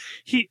then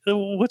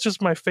which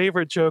is my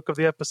favorite joke of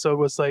the episode,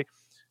 was like,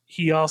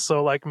 he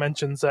also like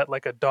mentions that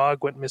like a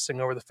dog went missing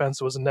over the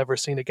fence, was never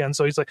seen again.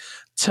 So he's like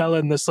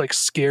telling this like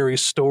scary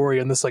story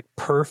and this like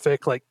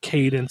perfect like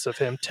cadence of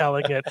him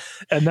telling it.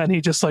 And then he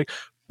just like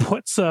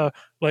puts a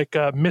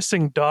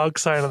missing dog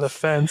sign on the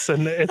fence,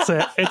 and it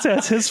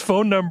has his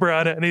phone number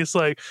on it, and he's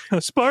like,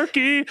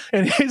 Sparky,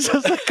 and he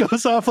just like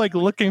goes off like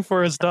looking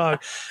for his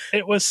dog.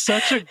 It was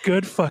such a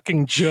good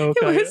fucking joke.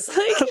 It was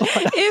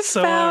like, if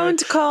so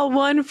found, call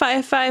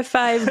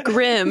 1-555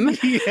 Grimm.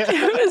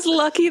 It was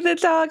Lucky the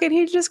dog, and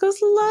he just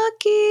goes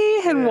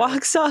Lucky and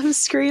walks off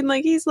screen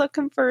like he's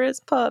looking for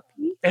his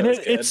puppy. And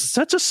it's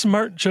such a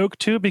smart joke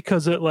too,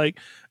 because it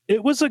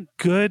was a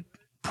good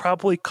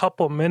probably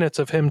couple minutes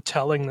of him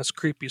telling this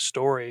creepy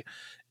story,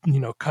 you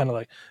know, kind of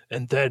like,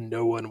 and then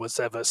no one was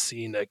ever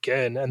seen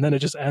again, and then it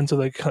just ends with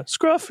like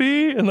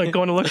Scruffy and like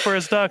going to look for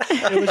his dog.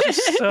 It was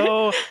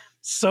just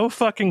so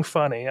fucking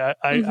funny.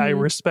 I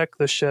respect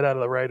the shit out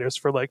of the writers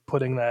for like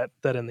putting that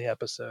in the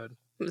episode.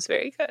 It was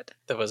very good.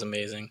 That was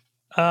amazing.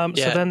 So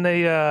then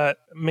they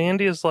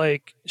Mandy is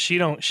like, she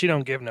don't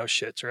give no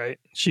shits, right?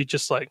 She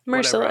just like,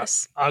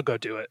 merciless. Whatever, I'll go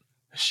do it.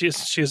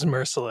 She's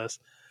merciless.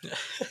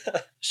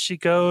 She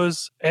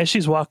goes, as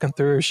she's walking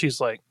through,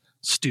 she's like,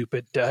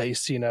 stupid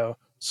dice, you know,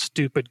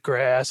 stupid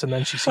grass, and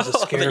then she sees a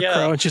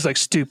scarecrow, and she's like,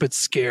 stupid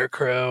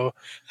scarecrow.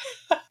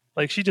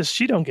 Like, she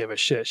don't give a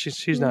shit.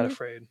 She's not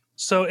afraid.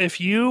 So if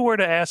you were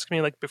to ask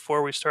me, like,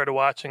 before we started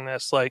watching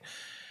this, like,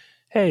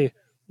 hey,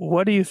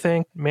 what do you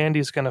think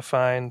Mandy's gonna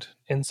find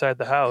inside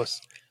the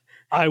house?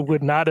 I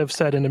would not have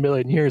said in a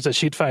million years that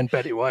she'd find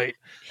Betty White.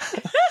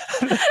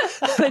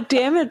 But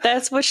damn it,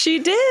 that's what she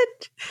did.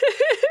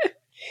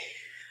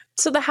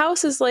 So the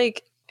house is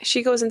like,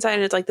 she goes inside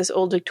and it's like this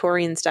old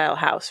Victorian style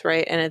house,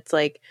 right? And it's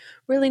like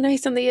really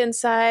nice on the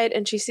inside,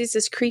 and she sees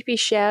this creepy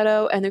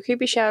shadow, and the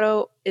creepy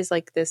shadow is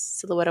like this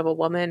silhouette of a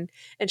woman,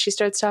 and she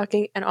starts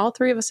talking, and all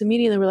three of us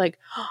immediately were like,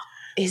 oh,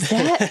 is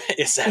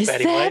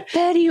that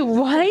Betty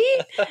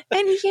White?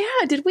 And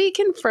yeah, did we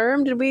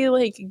confirm? Did we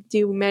like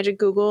do magic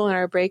Google in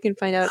our break and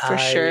find out for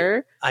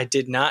sure? I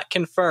did not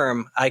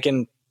confirm. I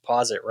can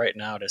pause it right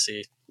now to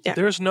see. Yeah.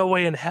 There's no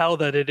way in hell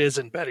that it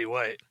isn't Betty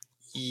White.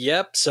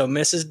 Yep, so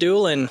Mrs.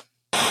 Doolin.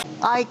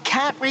 I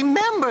can't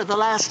remember the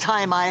last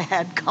time I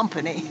had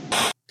company.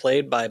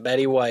 Played by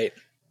Betty White.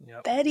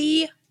 Yep.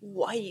 Betty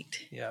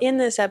White in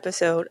this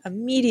episode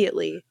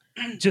immediately.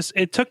 Just,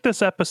 it took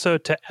this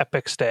episode to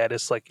epic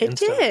status like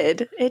instantly.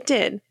 It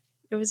did.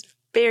 It was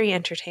very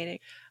entertaining.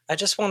 I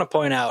just want to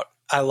point out,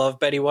 I love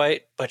Betty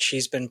White, but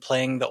she's been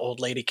playing the old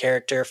lady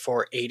character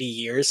for 80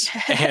 years.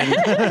 And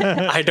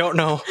I don't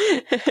know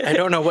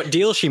what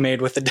deal she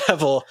made with the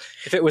devil,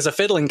 if it was a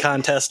fiddling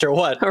contest or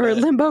what. Or a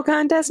limbo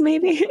contest,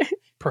 maybe.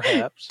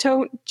 Perhaps.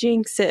 Don't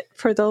jinx it,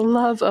 for the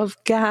love of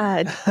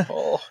God.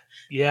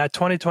 Yeah,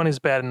 2020 is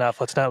bad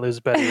enough. Let's not lose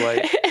Betty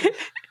White.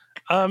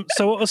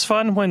 So it was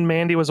fun when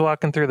Mandy was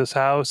walking through this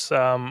house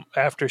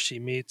after she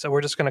meets, we're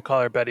just going to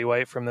call her Betty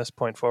White from this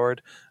point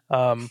forward.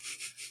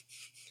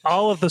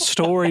 All of the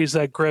stories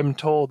that Grimm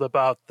told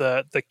about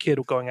the kid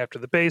going after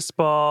the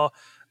baseball,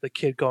 the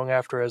kid going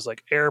after his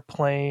like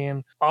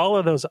airplane, all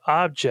of those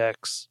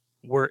objects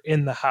were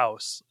in the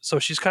house. So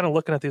she's kind of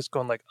looking at these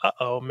going like,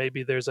 uh-oh,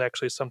 maybe there's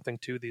actually something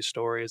to these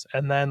stories.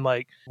 And then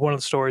like one of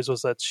the stories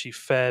was that she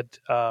fed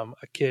a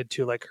kid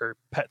to like her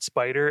pet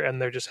spider,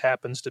 and there just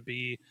happens to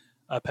be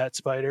a pet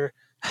spider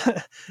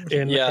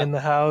in the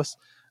house.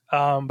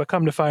 But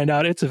come to find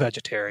out, it's a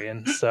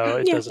vegetarian, so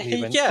it doesn't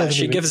even. Yeah,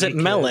 she gives it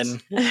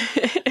melon.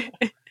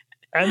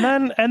 And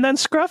then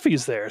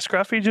Scruffy's there.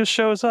 Scruffy just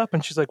shows up,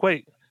 and she's like,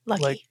 "Wait,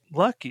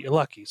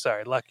 Lucky.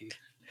 Sorry, Lucky."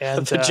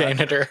 And the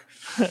janitor,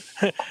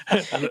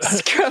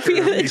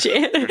 Scruffy the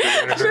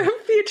janitor from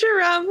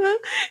Futurama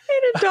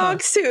in a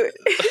dog suit.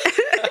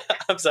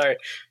 I'm sorry.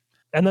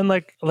 And then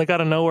like out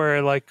of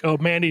nowhere, like, oh,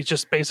 Mandy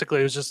just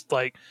basically was just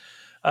like,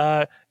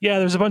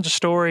 there's a bunch of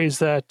stories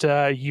that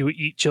you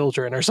eat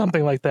children or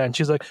something like that. And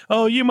she's like,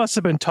 oh, you must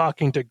have been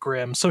talking to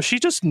Grimm. So she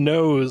just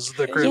knows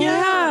the Grimm.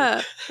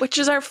 Yeah, which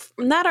is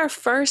not our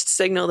first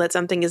signal that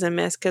something is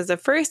amiss, because the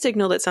first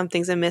signal that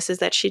something's amiss is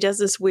that she does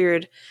this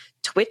weird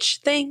twitch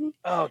thing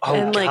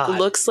and like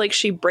looks like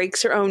she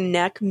breaks her own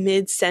neck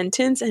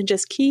mid-sentence and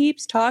just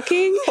keeps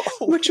talking,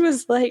 which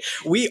was like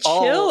we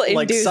all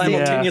like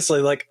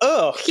simultaneously like,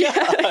 oh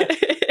God.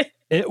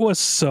 It was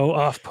so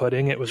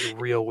off-putting. It was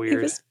real weird.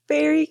 It was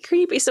very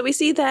creepy. So we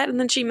see that, and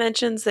then she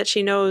mentions that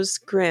she knows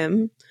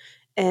Grimm,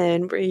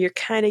 and you're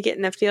kind of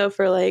getting a feel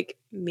for like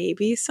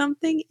maybe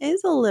something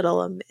is a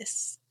little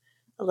amiss,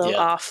 a little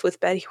off with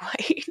Betty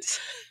White.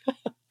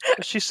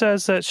 She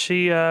says that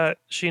she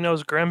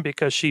knows Grimm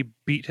because she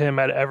beat him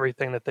at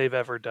everything that they've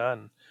ever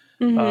done.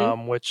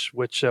 Mm-hmm.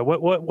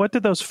 What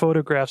did those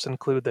photographs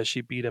include that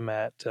she beat him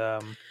at?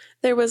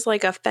 There was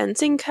like a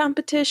fencing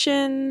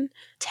competition,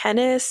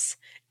 tennis,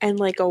 and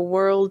like a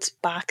world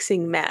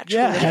boxing match.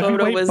 Yeah, the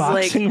photo was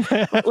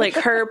match. like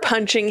her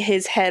punching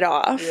his head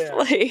off,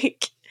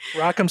 like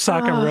Rock'em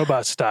Sock'em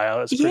Robot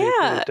style. It's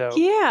pretty dope.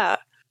 Yeah.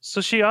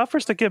 So she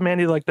offers to give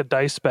Mandy like the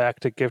dice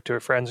back to give to her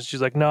friends, and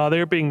she's like, "No,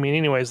 they're being mean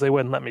anyways. They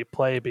wouldn't let me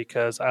play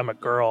because I'm a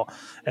girl,"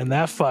 and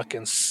that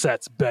fucking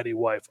sets Betty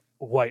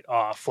White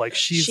off. Like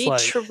she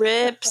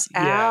trips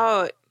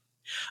out.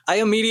 I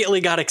immediately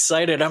got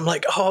excited. I'm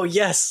like, oh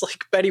yes,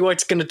 like Betty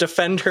White's going to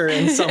defend her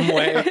in some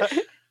way.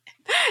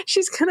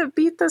 She's going to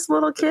beat this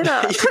little kid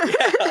up.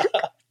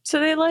 So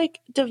they like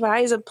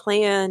devise a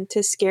plan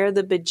to scare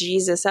the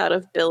bejesus out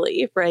of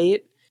Billy,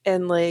 right?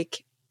 And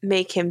like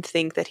make him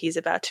think that he's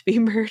about to be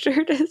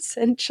murdered,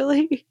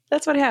 essentially.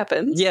 That's what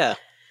happens. Yeah.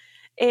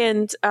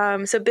 And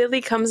so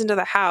Billy comes into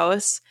the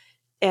house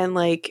and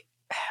like,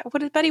 what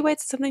did Betty White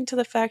say something to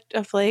the fact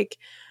of like,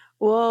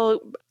 we'll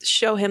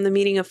show him the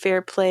meaning of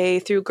fair play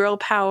through girl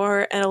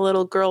power and a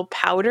little girl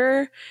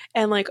powder,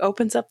 and like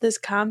opens up this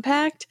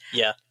compact.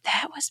 Yeah.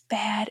 That was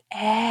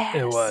badass.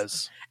 It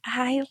was.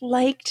 I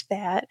liked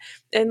that.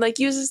 And like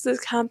uses this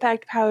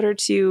compact powder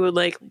to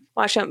like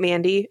wash out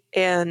Mandy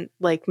and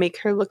like make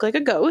her look like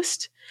a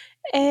ghost.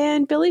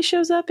 And Billy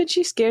shows up and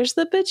she scares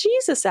the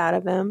bejesus out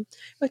of him,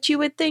 which you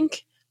would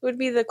think would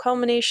be the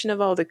culmination of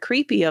all the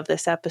creepy of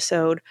this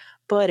episode,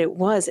 but it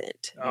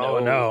wasn't. Oh,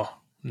 no.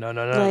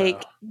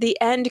 Like the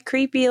end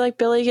creepy, like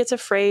Billy gets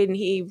afraid and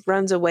he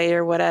runs away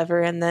or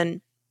whatever. And then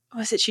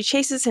she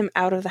chases him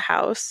out of the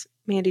house.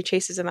 Mandy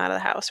chases him out of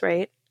the house,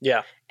 right?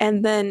 Yeah.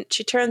 And then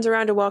she turns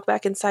around to walk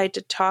back inside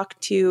to talk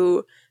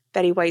to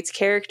Betty White's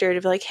character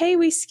to be like, hey,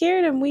 we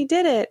scared him. We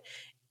did it.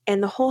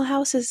 And the whole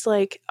house is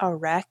like a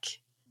wreck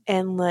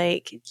and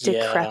like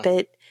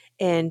decrepit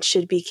and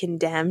should be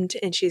condemned.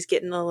 And Mandy's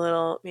getting a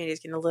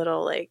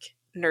little like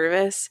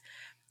nervous.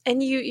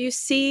 And you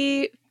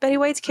see Betty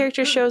White's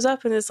character shows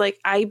up and is like,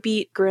 I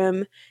beat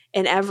Grimm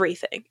in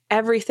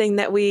everything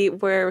that we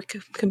were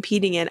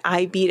competing in.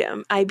 I beat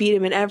him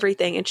in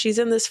everything. And she's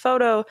in this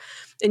photo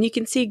and you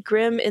can see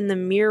Grimm in the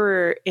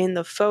mirror in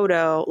the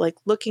photo, like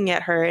looking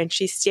at her, and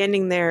she's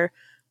standing there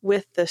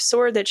with the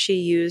sword that she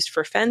used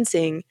for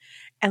fencing.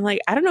 And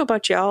like, I don't know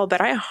about y'all,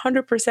 but I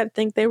 100%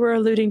 think they were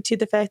alluding to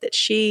the fact that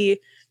she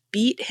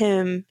beat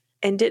him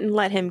and didn't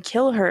let him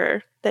kill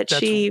her. That's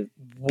she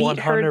beat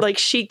her like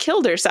she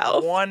killed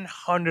herself.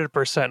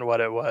 100%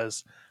 what it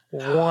was.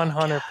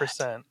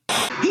 100%.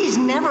 He's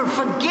never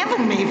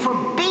forgiven me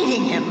for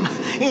beating him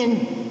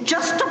in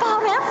just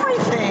about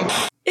everything.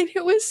 And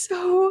it was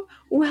so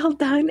well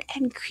done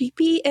and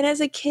creepy. And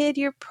as a kid,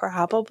 you're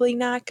probably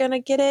not going to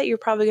get it. You're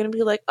probably going to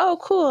be like, oh,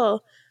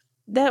 cool.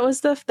 That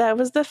was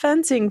the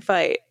fencing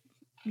fight.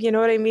 You know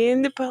what I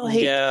mean? But like,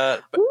 yeah,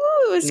 it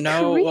was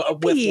creepy.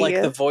 With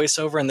like the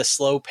voiceover and the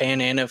slow pan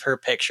in of her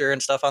picture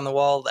and stuff on the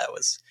wall. That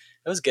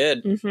was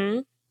good. Mm-hmm.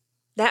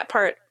 That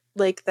part,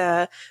 like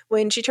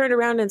when she turned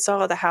around and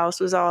saw the house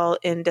was all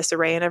in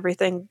disarray and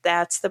everything,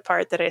 that's the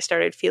part that I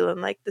started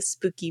feeling like the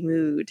spooky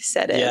mood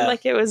set in. Yeah.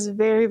 Like it was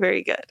very,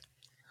 very good.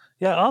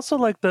 Yeah. Also,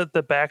 like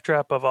the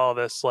backdrop of all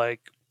this,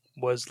 like,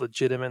 was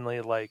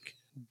legitimately like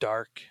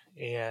dark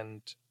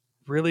and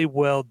really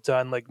well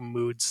done, like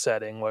mood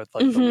setting with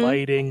like the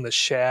lighting, the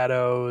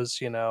shadows,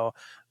 you know,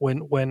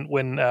 when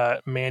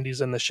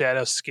Mandy's in the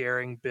shadows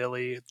scaring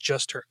Billy,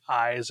 just her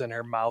eyes and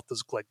her mouth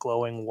is like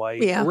glowing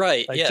white. Yeah.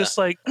 Right. Like, just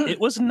like, it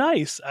was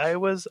nice. I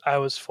was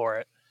for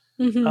it.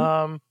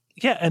 Mm-hmm.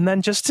 Yeah, and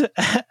then just to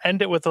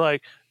end it with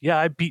like, yeah,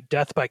 I beat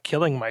death by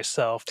killing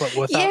myself, but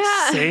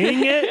without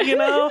saying it, you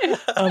know?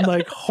 I'm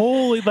like,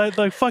 holy,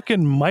 like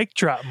fucking mic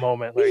drop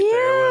moment right there.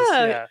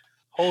 It was,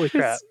 holy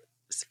crap.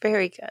 It's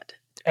very good.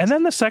 And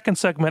then the second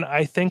segment,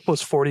 I think,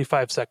 was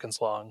 45 seconds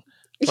long,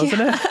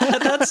 wasn't it?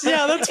 That's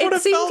what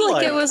it seemed felt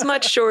like. It was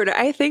much shorter.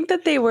 I think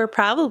that they were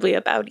probably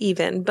about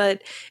even,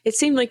 but it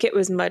seemed like it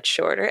was much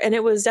shorter. And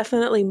it was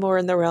definitely more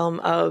in the realm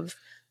of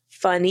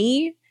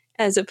funny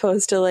as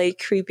opposed to like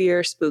creepy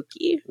or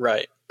spooky.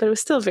 Right. But it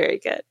was still very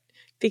good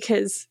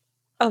because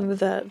of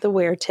the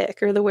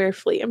were-tick or the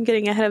were-flea. I'm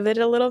getting ahead of it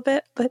a little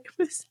bit, but it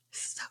was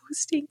so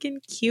stinking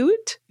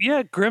cute.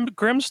 Yeah,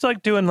 Grimm's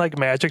like doing like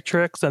magic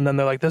tricks, and then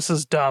they're like, this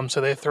is dumb. So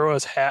they throw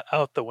his hat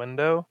out the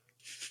window,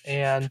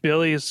 and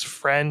Billy's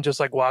friend just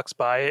like walks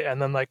by it,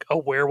 and then like a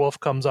werewolf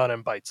comes on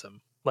and bites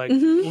him. Like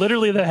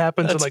literally that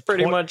happens in like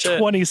pretty much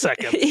 20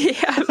 seconds.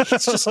 Yeah.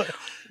 He's just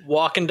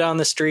walking down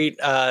the street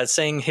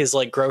saying his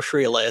like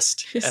grocery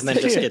list and then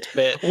just gets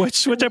bit.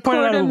 Which I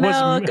pointed out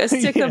milk, was a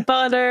stick of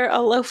butter,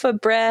 a loaf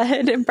of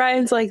bread, and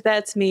Brian's like,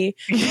 "That's me."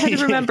 I had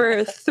to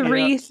remember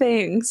three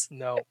things.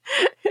 No,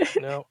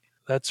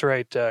 that's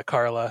right,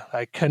 Carla.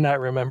 I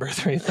cannot remember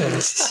three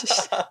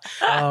things.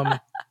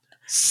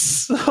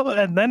 So,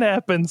 and then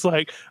happens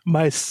like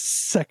my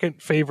second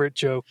favorite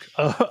joke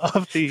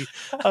of the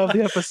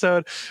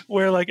episode,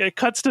 where like it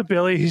cuts to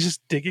Billy. He's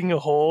just digging a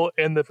hole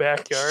in the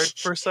backyard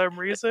for some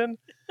reason,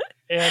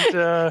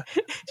 and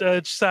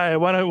Josiah,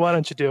 why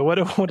don't you do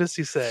it? What does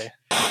he say?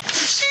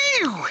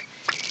 Phew!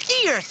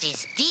 The earth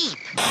is deep.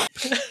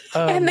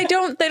 And they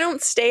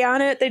don't stay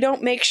on it. They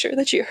don't make sure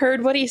that you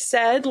heard what he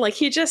said. Like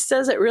he just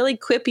says it really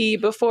quippy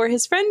before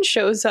his friend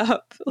shows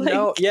up. Like,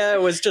 no, yeah,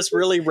 it was just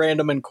really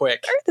random and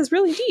quick. Earth is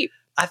really deep.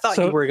 I thought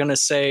you were gonna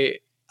say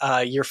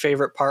your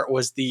favorite part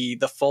was the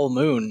full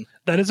moon.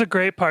 That is a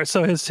great part.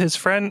 So his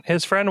friend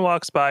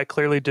walks by,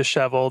 clearly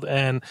disheveled,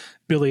 and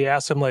Billy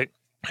asks him like,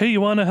 "Hey,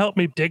 you want to help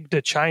me dig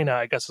to China?"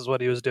 I guess is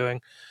what he was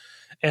doing.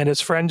 And his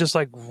friend just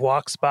like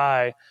walks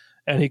by.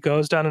 And he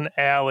goes down an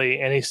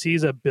alley and he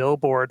sees a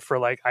billboard for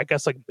like, I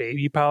guess like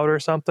baby powder or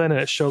something. And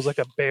it shows like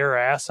a bare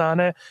ass on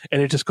it.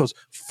 And it just goes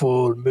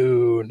full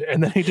moon.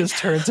 And then he just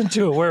turns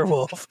into a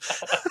werewolf.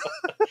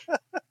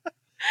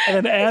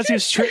 And then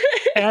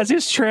as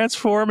he's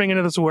transforming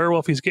into this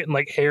werewolf, he's getting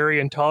like hairy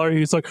and taller.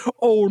 He's like,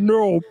 oh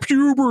no,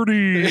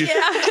 puberty.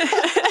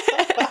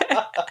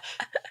 Yeah.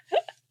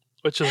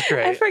 Which is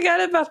great. I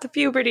forgot about the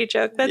puberty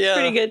joke. That's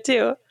pretty good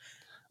too.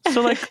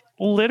 So like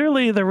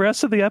literally the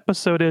rest of the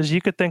episode is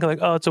you could think like,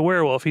 oh, it's a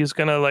werewolf. He's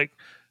going to like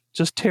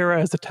just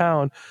terrorize the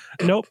town.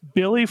 Nope.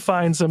 Billy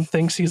finds him,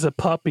 thinks he's a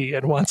puppy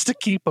and wants to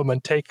keep him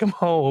and take him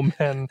home.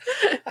 And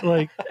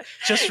like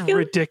just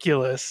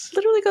ridiculous.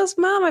 Literally goes,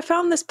 Mom, I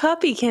found this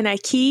puppy. Can I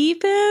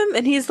keep him?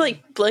 And he's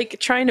like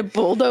trying to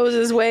bulldoze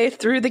his way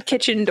through the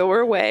kitchen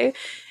doorway.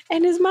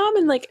 And his mom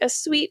in like a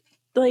sweet,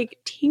 like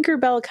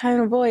Tinkerbell kind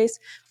of voice,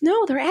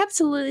 no, they're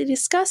absolutely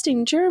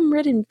disgusting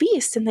germ-ridden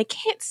beasts and they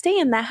can't stay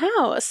in the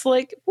house.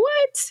 Like,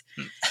 what?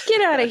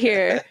 Get out of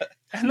here.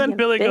 And then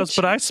Billy goes,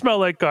 but I smell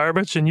like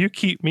garbage and you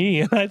keep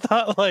me. And I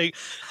thought like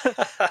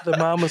the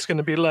mom was going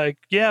to be like,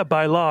 yeah,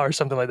 by law or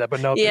something like that. But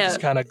no, they just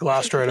kind of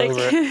glossed right over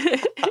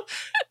it.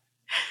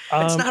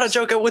 It's not a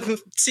joke I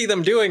wouldn't see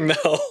them doing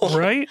though.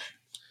 Right?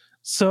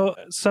 So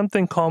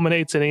something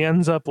culminates and he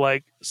ends up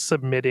like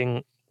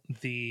submitting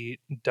the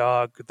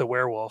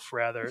werewolf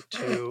rather,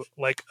 to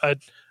like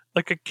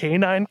a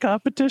canine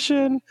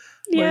competition.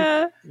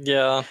 Yeah.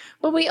 Yeah.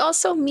 Well, we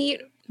also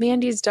meet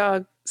Mandy's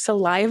dog,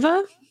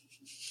 Saliva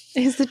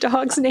is the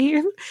dog's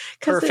name.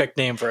 Perfect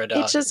name for a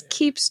dog. It just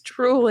keeps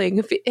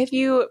drooling.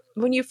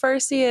 When you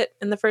first see it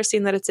in the first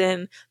scene that it's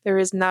in, there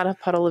is not a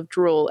puddle of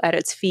drool at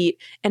its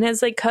feet. And as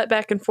they cut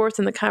back and forth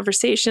in the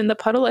conversation, the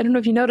puddle, I don't know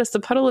if you noticed, the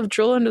puddle of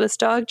drool under this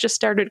dog just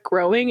started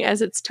growing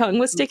as its tongue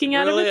was sticking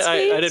out of its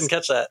face. I didn't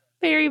catch that.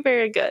 Very,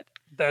 very good.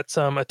 That's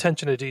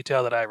attention to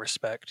detail that I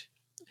respect.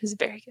 It was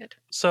very good.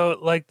 So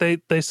like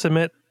they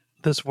submit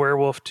this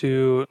werewolf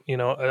to,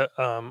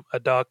 a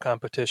dog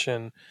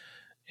competition,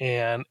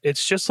 and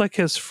it's just like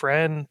his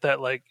friend that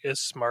like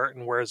is smart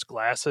and wears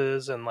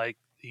glasses, and like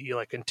he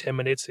like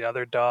intimidates the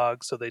other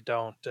dogs so they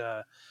don't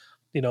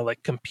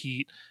like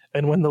compete.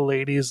 And when the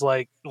lady's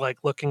like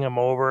looking him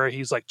over,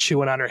 he's like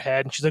chewing on her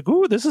head and she's like,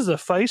 ooh, this is a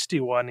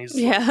feisty one. He's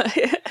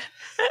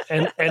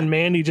and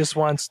Mandy just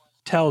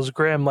tells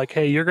Grimm like,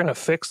 hey, you're gonna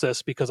fix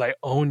this because I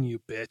own you,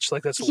 bitch.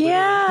 Like that's literally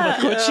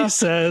like what she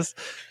says.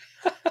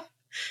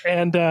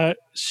 And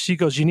she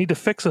goes, you need to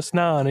fix this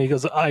now. And he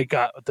goes, I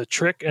got the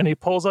trick. And he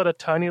pulls out a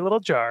tiny little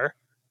jar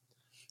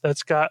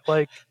that's got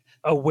like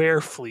a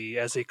were-flea,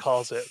 as he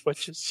calls it,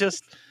 which is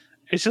just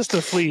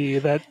a flea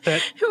that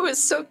it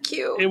was so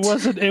cute.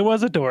 It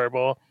was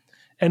adorable.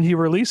 And he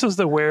releases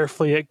the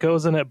were-flea. It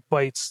goes and it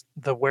bites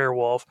the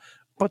werewolf.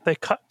 But they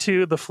cut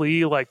to the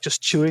flea like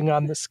just chewing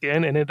on the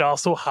skin, and it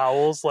also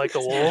howls like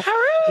a wolf,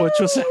 which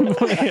was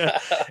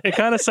it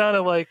kind of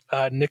sounded like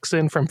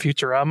Nixon from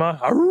Futurama.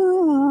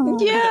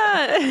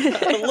 Yeah,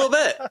 a little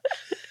bit.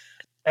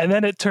 And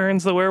then it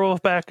turns the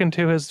werewolf back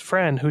into his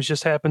friend, who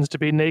just happens to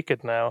be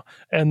naked now.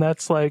 And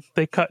that's like,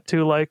 they cut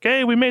to like,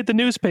 hey, we made the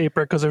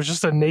newspaper because there was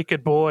just a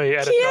naked boy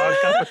at a dog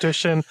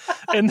competition.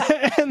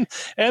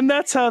 And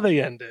that's how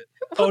they end it.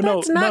 Well,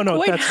 that's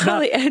how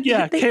they end it.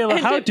 Yeah, Kayla,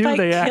 how do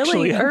they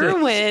actually end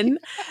Erwin?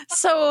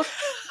 So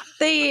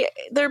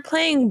they're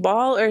playing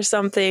ball or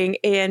something,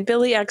 and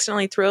Billy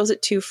accidentally throws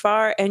it too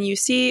far, and you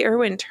see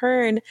Erwin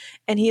turn,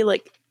 and he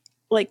like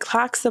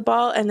clocks the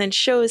ball and then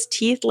shows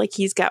teeth like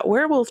he's got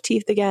werewolf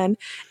teeth again,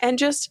 and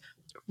just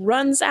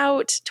runs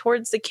out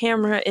towards the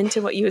camera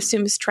into what you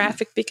assume is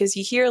traffic, because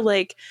you hear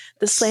like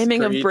the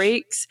slamming of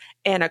brakes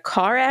and a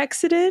car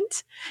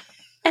accident.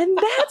 And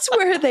that's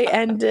where they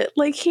end it.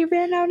 Like, he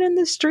ran out in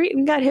the street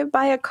and got hit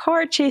by a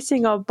car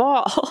chasing a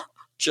ball.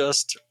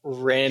 Just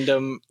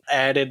random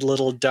added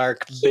little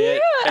dark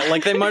bit. Yeah.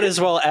 Like, they might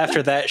as well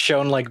after that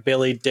shown like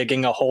Billy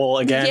digging a hole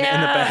again in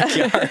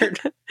the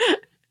backyard.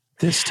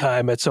 This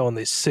time it's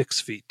only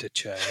 6 feet to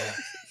China.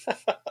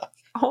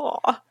 Oh,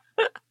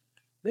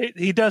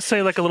 he does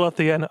say like a little at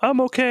the end, I'm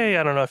okay.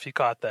 I don't know if you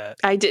caught that.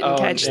 I didn't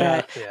catch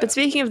that. Yeah. But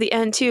speaking of the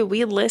end too,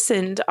 we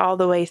listened all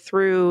the way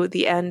through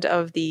the end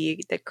of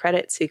the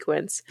credit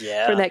sequence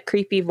for that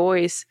creepy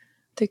voice.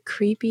 The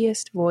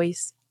creepiest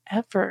voice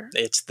ever.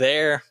 It's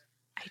there.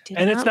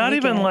 And it's not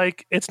even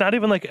like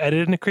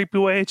edited in a creepy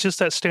way. It's just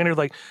that standard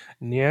like,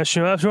 you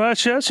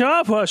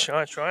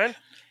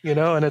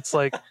know, and it's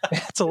like,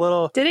 it's a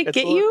little. Did it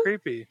get you?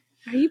 Creepy.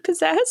 Are you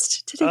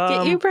possessed? Did it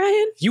get you,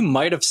 Brian? You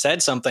might have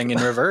said something in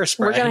reverse,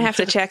 Brian. We're going to have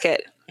to check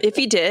it. If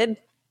he did,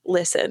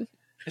 listen.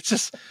 It's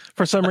just,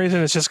 for some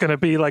reason, it's just going to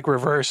be like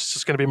reverse. It's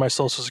just going to be my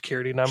social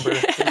security number.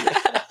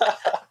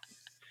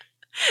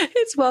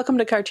 It's welcome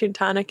to Cartoon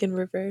Tonic in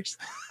reverse.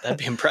 That'd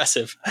be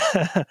impressive.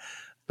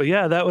 But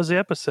yeah, that was the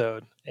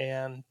episode.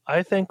 And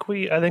I think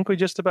we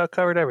just about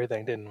covered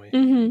everything, didn't we?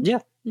 Mm-hmm. Yeah.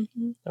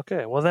 Mm-hmm.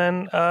 Okay, well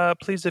then,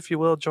 please, if you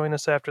will, join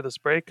us after this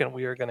break, and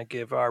we are going to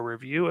give our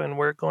review, and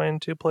we're going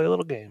to play a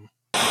little game.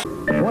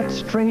 What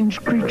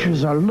strange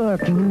creatures are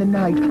lurking in the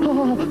night?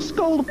 Oh,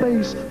 skull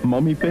face,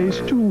 mummy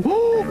face too.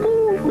 Oh,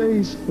 ghoul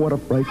face. What a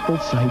frightful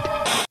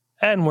sight.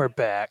 And we're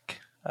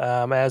back.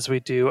 As we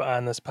do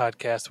on this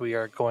podcast, we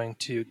are going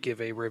to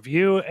give a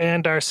review,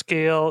 and our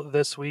scale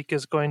this week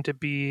is going to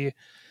be,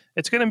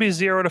 it's going to be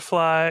 0 to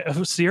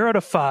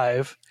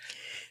 5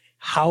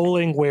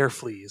 howling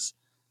werefleas.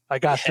 I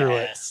got through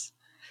it.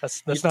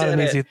 That's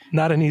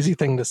not an easy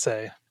thing to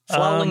say.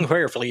 Flowing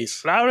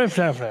werefleas. I was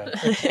going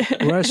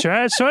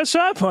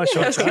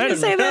to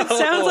say that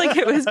sounds like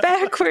it was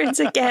backwards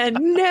again.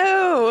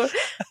 No.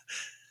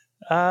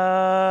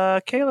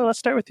 Kayla, let's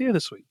start with you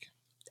this week.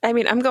 I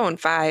mean, I'm going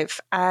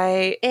 5.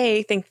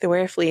 I think the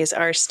werefleas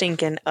are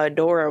stinking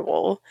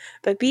adorable.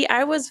 But B,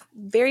 I was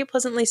very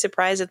pleasantly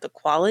surprised at the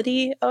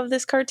quality of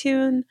this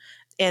cartoon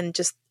and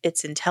just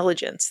its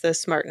intelligence, the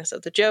smartness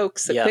of the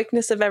jokes, the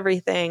quickness of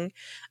everything.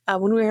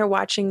 When we were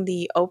watching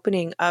the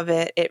opening of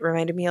it, it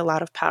reminded me a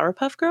lot of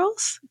Powerpuff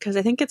Girls, because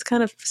I think it's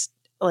kind of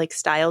like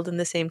styled in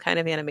the same kind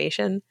of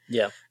animation.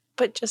 Yeah.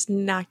 But just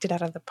knocked it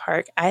out of the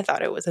park. I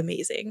thought it was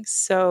amazing.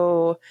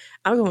 So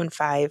I'm going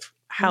 5.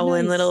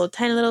 Howling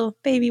tiny little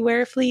baby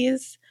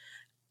werefleas.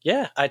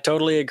 Yeah, I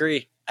totally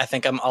agree. I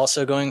think I'm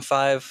also going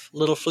 5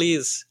 little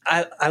fleas.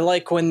 I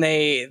like when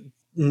they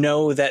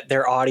know that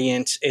their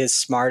audience is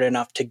smart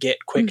enough to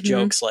get quick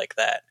jokes like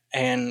that.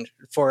 And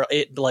for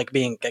it like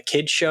being a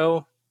kid's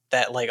show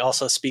that like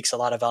also speaks a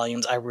lot of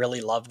volumes, I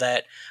really love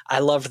that. I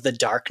loved the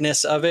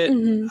darkness of it.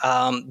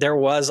 There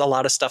was a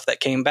lot of stuff that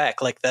came back,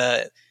 like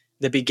the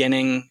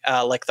beginning,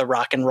 like the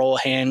rock and roll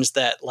hands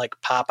that like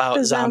pop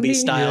out zombie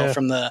style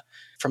from the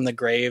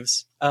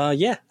graves.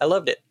 I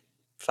loved it.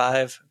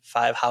 5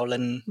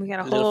 howling. We got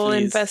a whole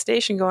fleas.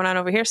 infestation going on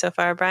over here so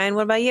far. Brian,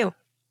 what about you?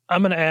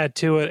 I'm going to add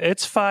to it.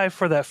 It's 5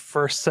 for that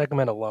first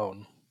segment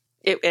alone.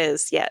 It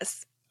is,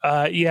 yes.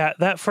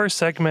 That first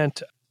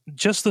segment,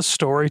 just the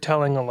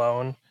storytelling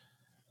alone,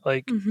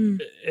 like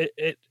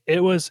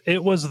it was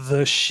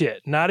the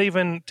shit. Not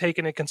even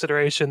taking into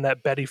consideration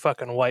that Betty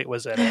fucking White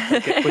was in it.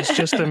 Like, it was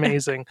just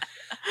amazing.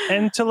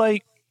 And to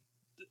like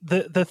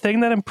the thing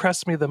that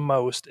impressed me the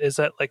most is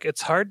that like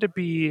it's hard to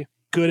be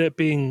good at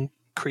being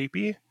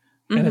creepy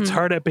and it's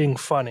hard at being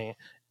funny.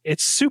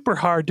 It's super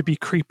hard to be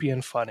creepy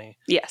and funny.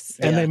 Yes.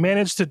 And they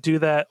managed to do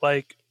that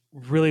like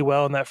really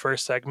well in that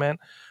first segment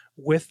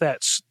with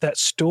that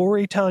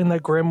storytelling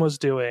that Grimm was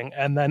doing,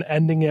 and then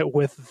ending it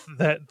with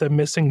the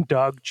missing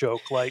dog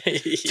joke. Like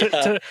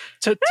to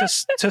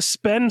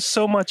spend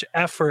so much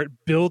effort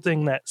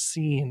building that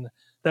scene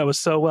that was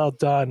so well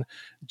done,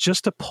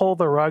 just to pull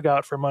the rug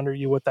out from under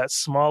you with that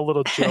small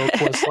little joke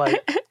was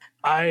like,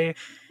 I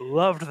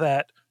loved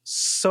that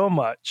so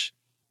much.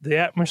 The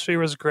atmosphere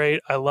was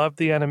great. I loved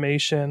the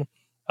animation.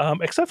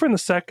 Except for in the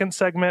second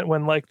segment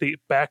when like the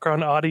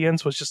background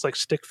audience was just like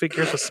stick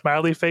figures with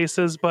smiley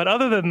faces. But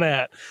other than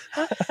that,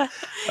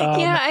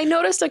 Yeah, I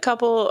noticed a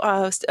couple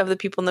of the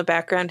people in the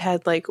background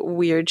had like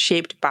weird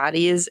shaped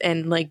bodies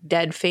and like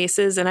dead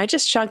faces, and I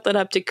just chalked that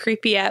up to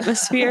creepy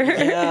atmosphere.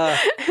 Yeah.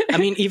 I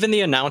mean, even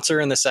the announcer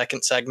in the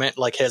second segment,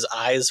 like his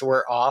eyes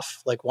were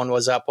off. Like one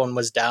was up, one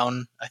was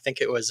down. I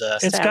think it was a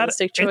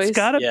stylistic choice. It's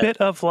got a bit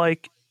of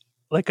like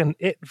an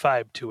It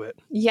vibe to it.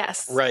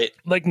 Yes. Right.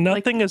 Like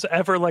nothing is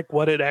ever like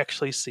what it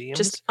actually seems.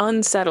 Just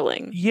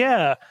unsettling.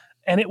 Yeah.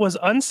 And it was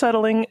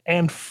unsettling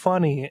and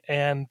funny,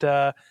 and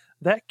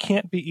that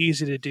can't be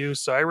easy to do.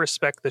 So I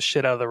respect the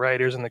shit out of the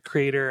writers and the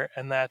creator,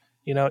 and that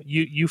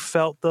you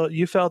felt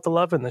the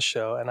love in the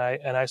show, and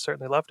I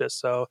certainly loved it.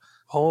 So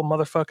whole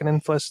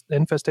motherfucking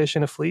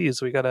infestation of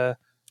fleas. We gotta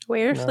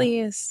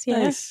fleas.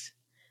 Yeah. Nice.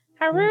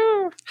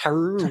 Haru.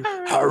 Haru.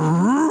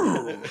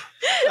 Haru.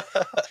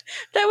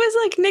 That was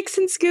like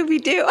Nixon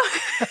Scooby Doo.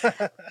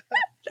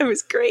 That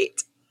was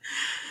great.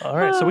 All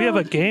right, so we have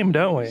a game,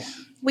 don't we?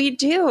 We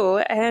do,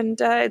 and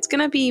it's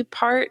going to be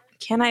part,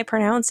 can I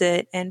pronounce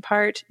it, and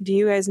part, do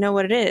you guys know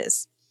what it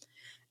is?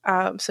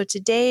 So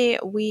today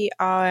we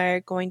are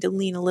going to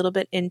lean a little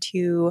bit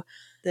into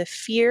the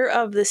fear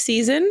of the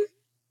season,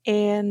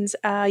 and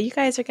you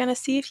guys are going to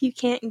see if you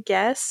can't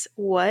guess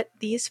what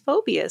these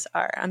phobias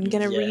are. I'm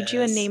going to read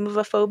you a name of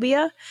a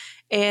phobia,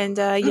 and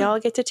y'all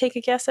get to take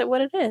a guess at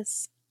what it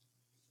is.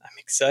 I'm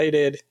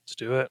excited. Let's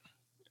do it.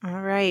 All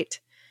right.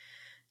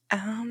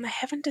 I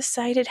haven't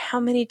decided how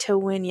many to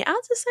win yet. I'll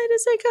decide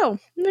as I go.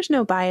 There's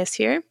no bias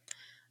here.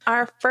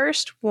 Our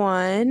first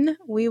one,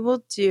 we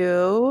will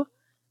do.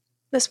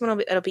 This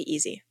one it'll be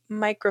easy.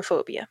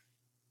 Microphobia.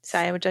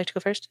 Sai, would you like to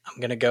go first?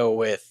 I'm gonna go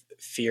with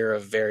fear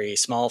of very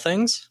small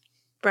things.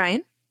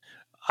 Brian?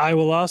 I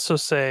will also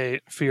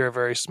say fear of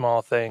very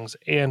small things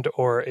and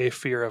or a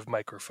fear of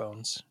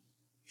microphones.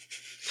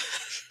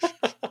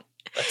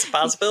 That's a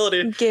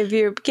possibility.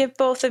 Give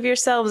both of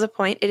yourselves a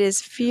point. It is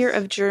fear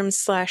of germs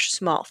 /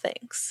 small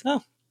things.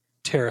 Oh.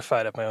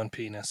 Terrified of my own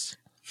penis.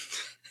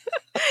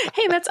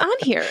 Hey, that's on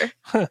here.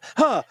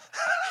 Huh.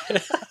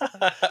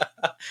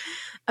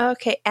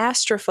 Okay,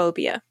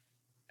 astrophobia.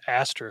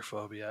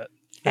 Astrophobia.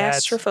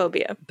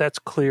 Astrophobia. That's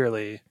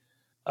clearly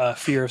a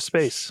fear of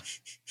space.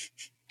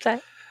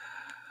 That?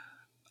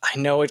 I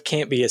know it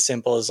can't be as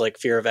simple as like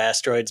fear of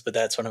asteroids, but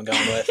that's what I'm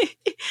going with.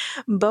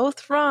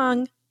 Both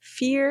wrong.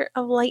 Fear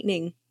of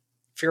lightning.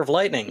 Fear of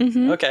lightning.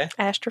 Mm-hmm. Okay.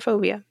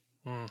 Astrophobia.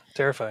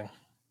 Terrifying.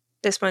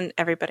 This one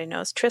everybody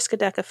knows.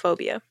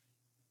 Triskaidekaphobia.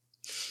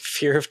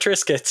 Fear of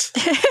Triscuits.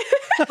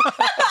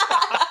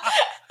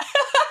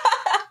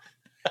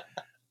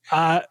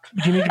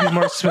 You need to be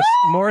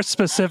more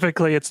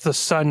specifically. It's the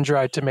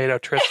sun-dried tomato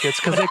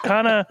Triscuits because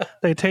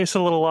they taste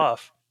a little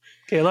off.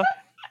 Kayla?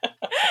 I'm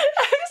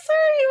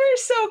sorry you were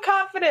so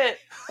confident.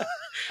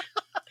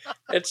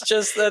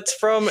 It's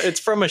from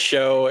a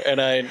show,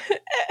 and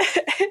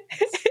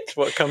it's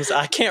what comes.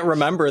 I can't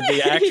remember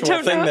the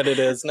actual thing that it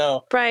is.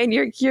 No, Brian,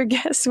 your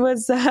guess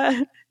was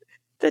the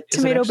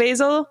tomato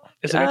basil.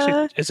 Is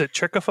it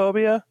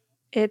trichophobia?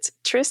 It's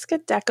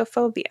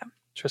triskaidekaphobia.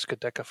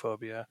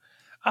 Triskaidekaphobia.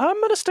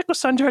 I'm gonna stick with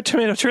sun-dried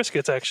tomato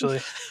Triscuits.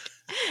 Actually,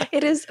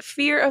 it is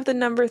fear of the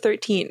number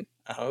 13.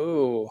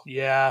 Oh,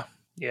 yeah.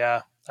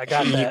 I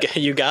got that.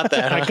 You got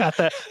that. Huh?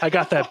 I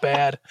got that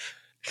bad.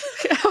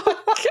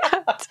 Oh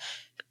God.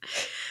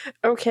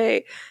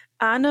 Okay,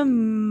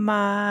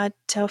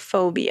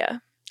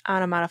 onomatophobia.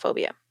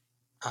 Onomatophobia.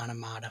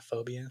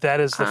 That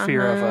is the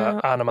fear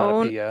of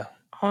onomatopoeia.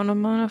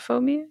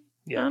 Onomatophobia.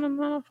 Yeah.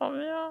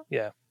 Onomatophobia.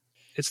 Yeah,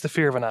 it's the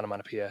fear of an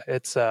onomatopoeia.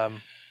 It's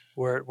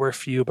we're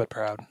few but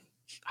proud.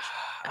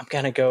 I'm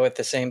gonna go with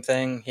the same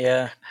thing.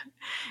 Yeah.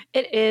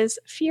 It is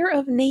fear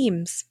of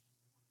names.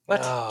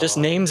 What? Oh. Just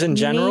names in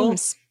general?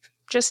 Names.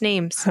 Just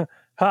names.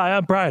 Hi,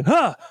 I'm Brian.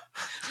 Huh.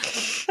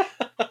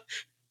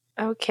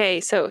 Okay,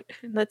 so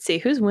let's see.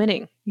 Who's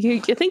winning? You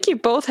think you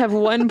both have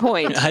 1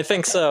 point. I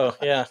think so,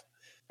 yeah.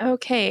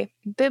 Okay,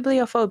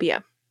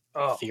 bibliophobia.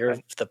 Oh, fear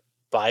of the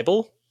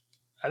Bible?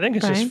 I think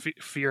it's just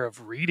fear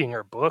of reading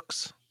or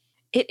books.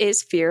 It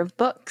is fear of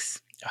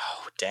books.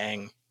 Oh,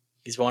 dang.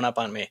 He's one up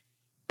on me.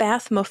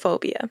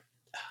 Bathmophobia.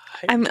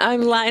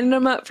 I'm lining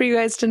them up for you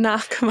guys to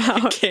knock them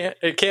out.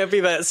 It can't be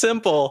that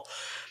simple.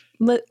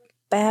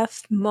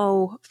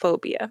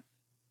 Bathmophobia.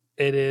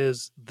 It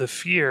is the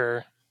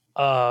fear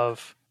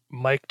of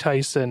Mike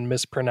Tyson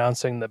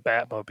mispronouncing the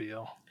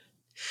Batmobile.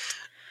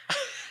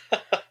 I'm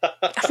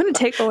going to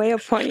take away a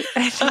point.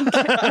 I think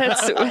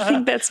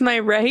that's my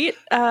right.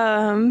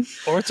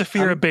 Or it's a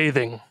fear of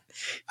bathing.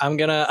 I'm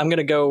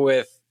gonna go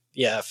with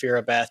fear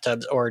of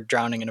bathtubs or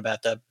drowning in a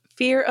bathtub.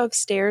 Fear of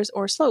stairs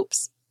or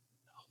slopes.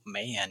 Oh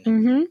man.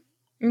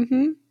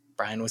 Mm-hmm.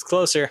 Brian was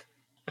closer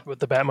with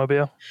the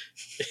Batmobile.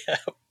 Yeah.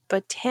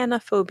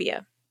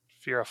 Botanophobia.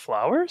 Fear of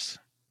flowers?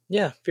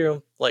 Yeah, fear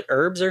of like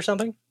herbs or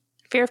something.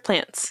 Fear of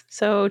plants.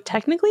 So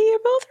technically, you're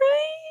both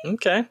right.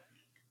 Okay.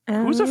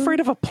 Who's afraid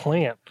of a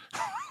plant?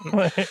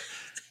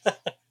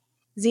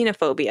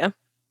 Xenophobia.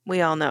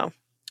 We all know.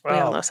 We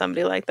all know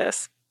somebody like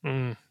this.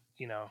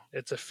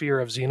 It's a fear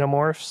of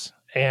xenomorphs,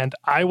 and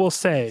I will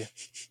say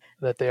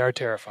that they are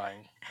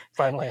terrifying.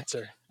 Final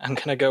answer. I'm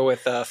going to go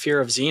with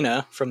Fear of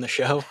Xena from the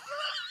show.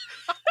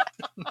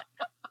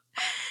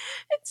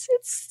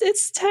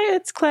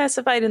 It's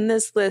classified in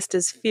this list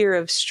as Fear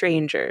of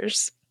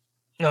Strangers.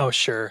 Oh,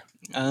 sure.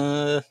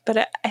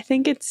 But I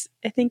think it's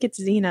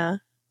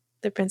Xena,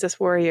 the Princess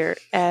Warrior,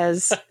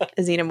 as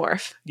a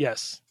xenomorph.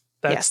 Yes.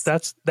 That's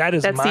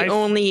the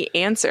only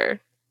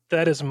answer.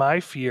 That is my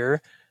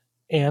fear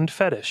and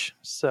fetish.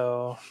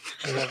 So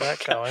we have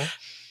that going.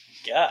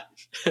 Yeah.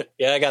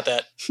 Yeah, I got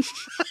that.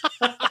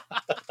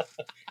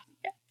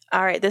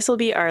 All right, this will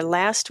be our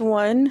last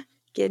one,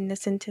 getting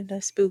us into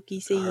the spooky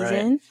season. All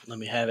right, let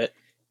me have it.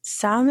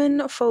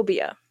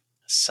 Salmonophobia.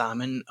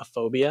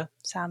 Salmonophobia?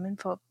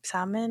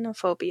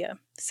 Salmonophobia.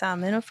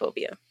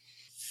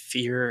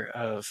 Fear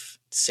of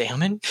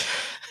salmon?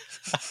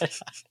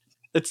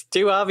 It's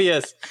too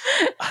obvious.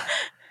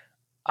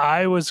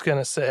 I was going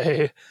to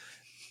say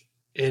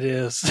it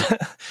is.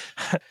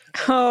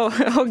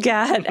 oh,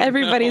 God.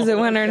 Everybody's a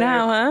winner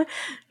now, huh?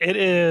 It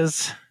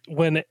is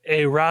when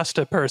a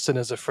Rasta person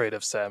is afraid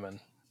of salmon.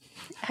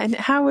 And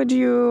how would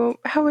you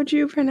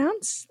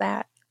pronounce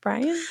that,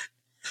 Brian?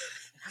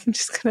 I'm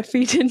just going to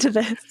feed into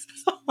this.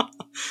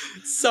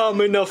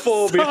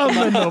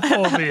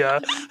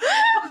 Salmonophobia.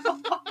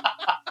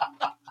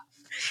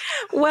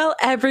 Well,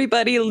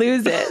 everybody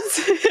loses.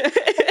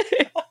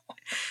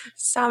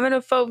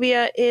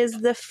 Salmonophobia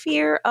is the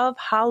fear of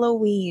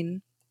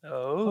Halloween.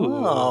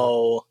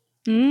 Oh.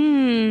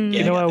 Mm.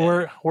 You know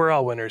what? We're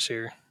all winners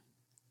here.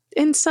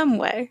 In some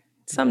way.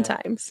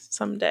 Sometimes.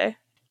 Someday.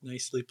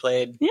 Nicely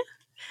played. Yeah.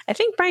 I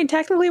think Brian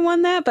technically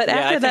won that, but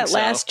after that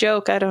last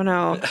joke, I don't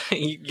know.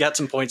 You got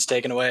some points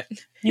taken away.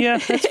 Yeah,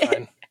 that's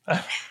fine.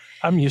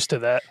 I'm used to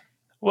that.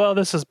 Well,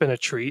 this has been a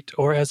treat,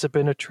 or has it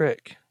been a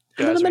trick?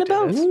 A little bit of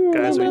both.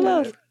 I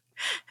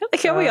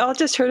like how we all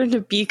just heard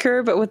into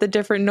beaker, but with a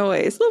different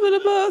noise. A little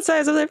bit of both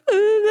sides. I was like,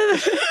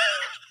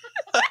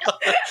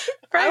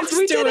 Brian,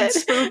 we did it.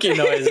 Spooky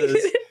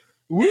noises.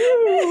 Woo!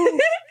 I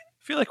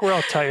feel like we're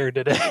all tired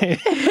today.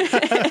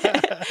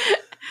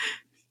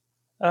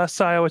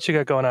 Saya, what you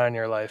got going on in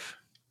your life?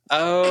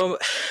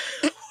 What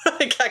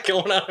I got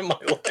going on in my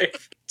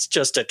life? It's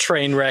just a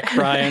train wreck,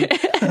 Brian.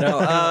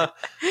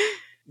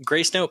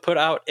 Grace Note put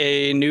out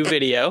a new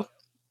video,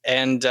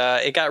 and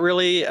it got a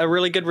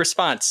really good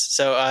response.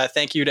 So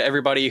thank you to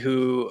everybody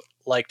who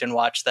liked and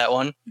watched that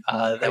one.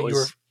 Are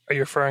you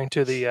referring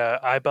to the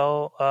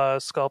eyeball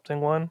sculpting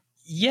one?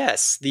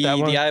 Yes, the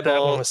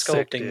eyeball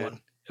sculpting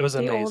one. It was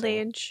amazing. The old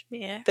age,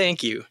 yeah.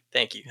 Thank you.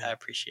 I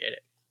appreciate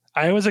it.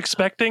 I was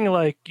expecting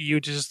you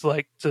just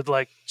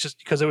just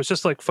because it was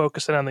just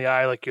focusing on the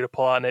eye, you to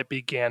pull out and it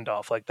be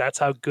Gandalf. That's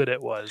how good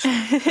it was.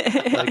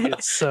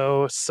 It's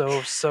so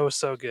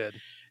good.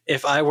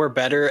 If I were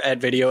better at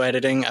video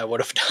editing, I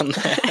would have done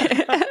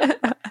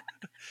that.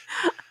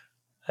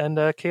 And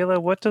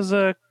Kayla,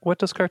 what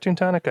does Cartoon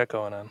Tonic got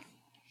going on?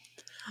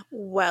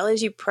 Well,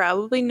 as you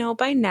probably know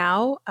by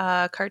now,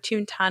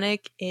 Cartoon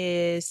Tonic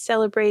is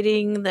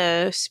celebrating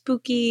the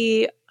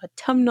spooky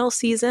autumnal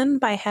season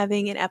by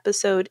having an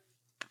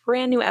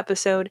brand new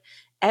episode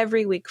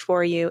every week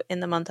for you in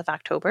the month of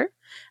October.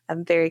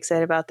 I'm very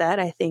excited about that.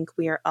 I think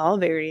we are all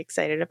very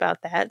excited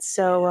about that.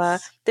 So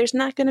there's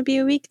not going to be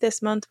a week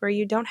this month where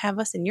you don't have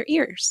us in your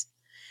ears.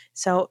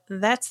 So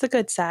that's the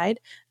good side.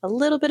 A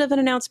little bit of an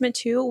announcement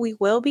too. We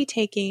will be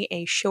taking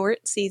a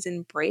short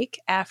season break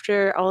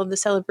after all of the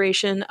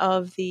celebration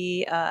of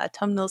the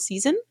autumnal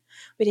season.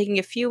 We're taking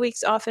a few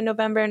weeks off in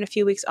November and a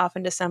few weeks off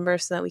in December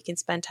so that we can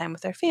spend time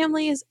with our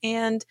families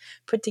and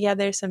put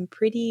together some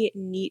pretty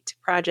neat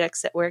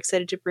projects that we're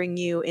excited to bring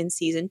you in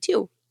season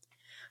 2.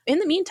 In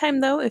the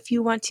meantime, though, if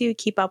you want to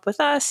keep up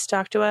with us,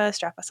 talk to us,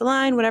 drop us a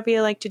line, whatever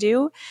you like to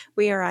do,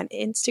 we are on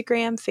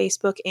Instagram,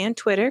 Facebook, and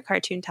Twitter,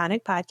 Cartoon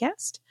Tonic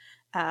Podcast.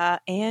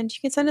 And you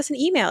can send us an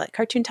email at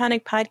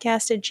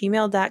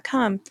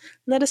cartoontonicpodcast@gmail.com.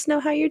 Let us know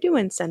how you're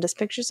doing. Send us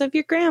pictures of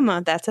your grandma.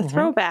 That's a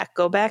throwback.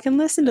 Go back and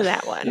listen to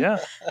that one. Yeah.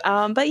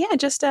 But yeah,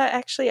 just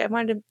actually, I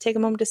wanted to take a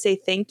moment to say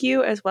thank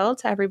you as well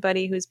to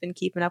everybody who's been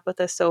keeping up with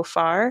us so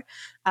far.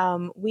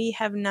 We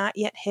have not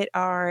yet hit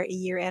our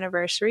year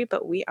anniversary,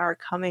 but we are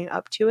coming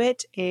up to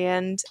it,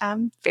 and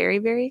I'm very,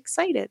 very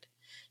excited.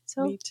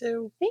 So, me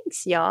too.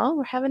 Thanks, y'all.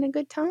 We're having a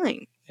good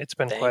time. It's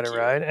been quite a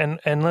ride.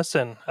 And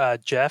listen,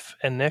 Jeff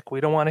and Nick, we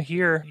don't want to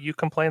hear you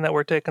complain that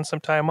we're taking some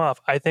time off.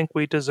 I think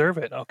we deserve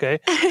it, okay?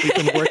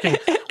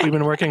 We've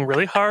been working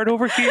really hard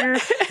over here,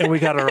 and we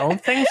got our own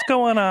things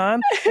going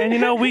on.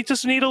 And, we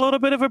just need a little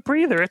bit of a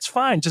breather. It's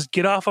fine. Just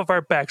get off of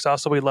our backs.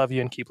 Also, we love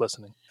you and keep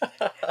listening.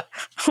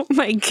 Oh,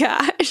 my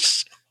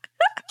gosh.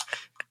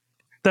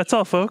 That's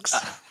all, folks.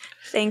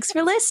 Thanks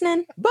for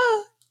listening.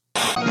 Bye.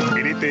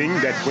 Anything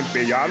that went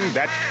beyond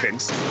that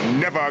fence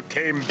never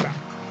came back.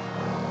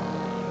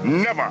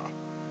 Never.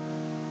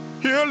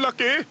 Here,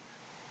 Lucky.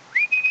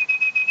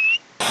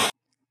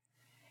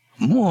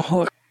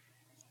 More.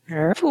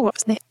 Hurry,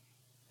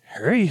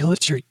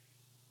 let's your.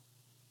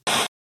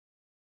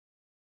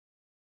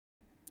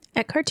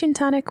 At Cartoon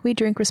Tonic, we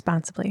drink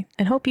responsibly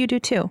and hope you do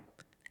too.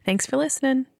 Thanks for listening.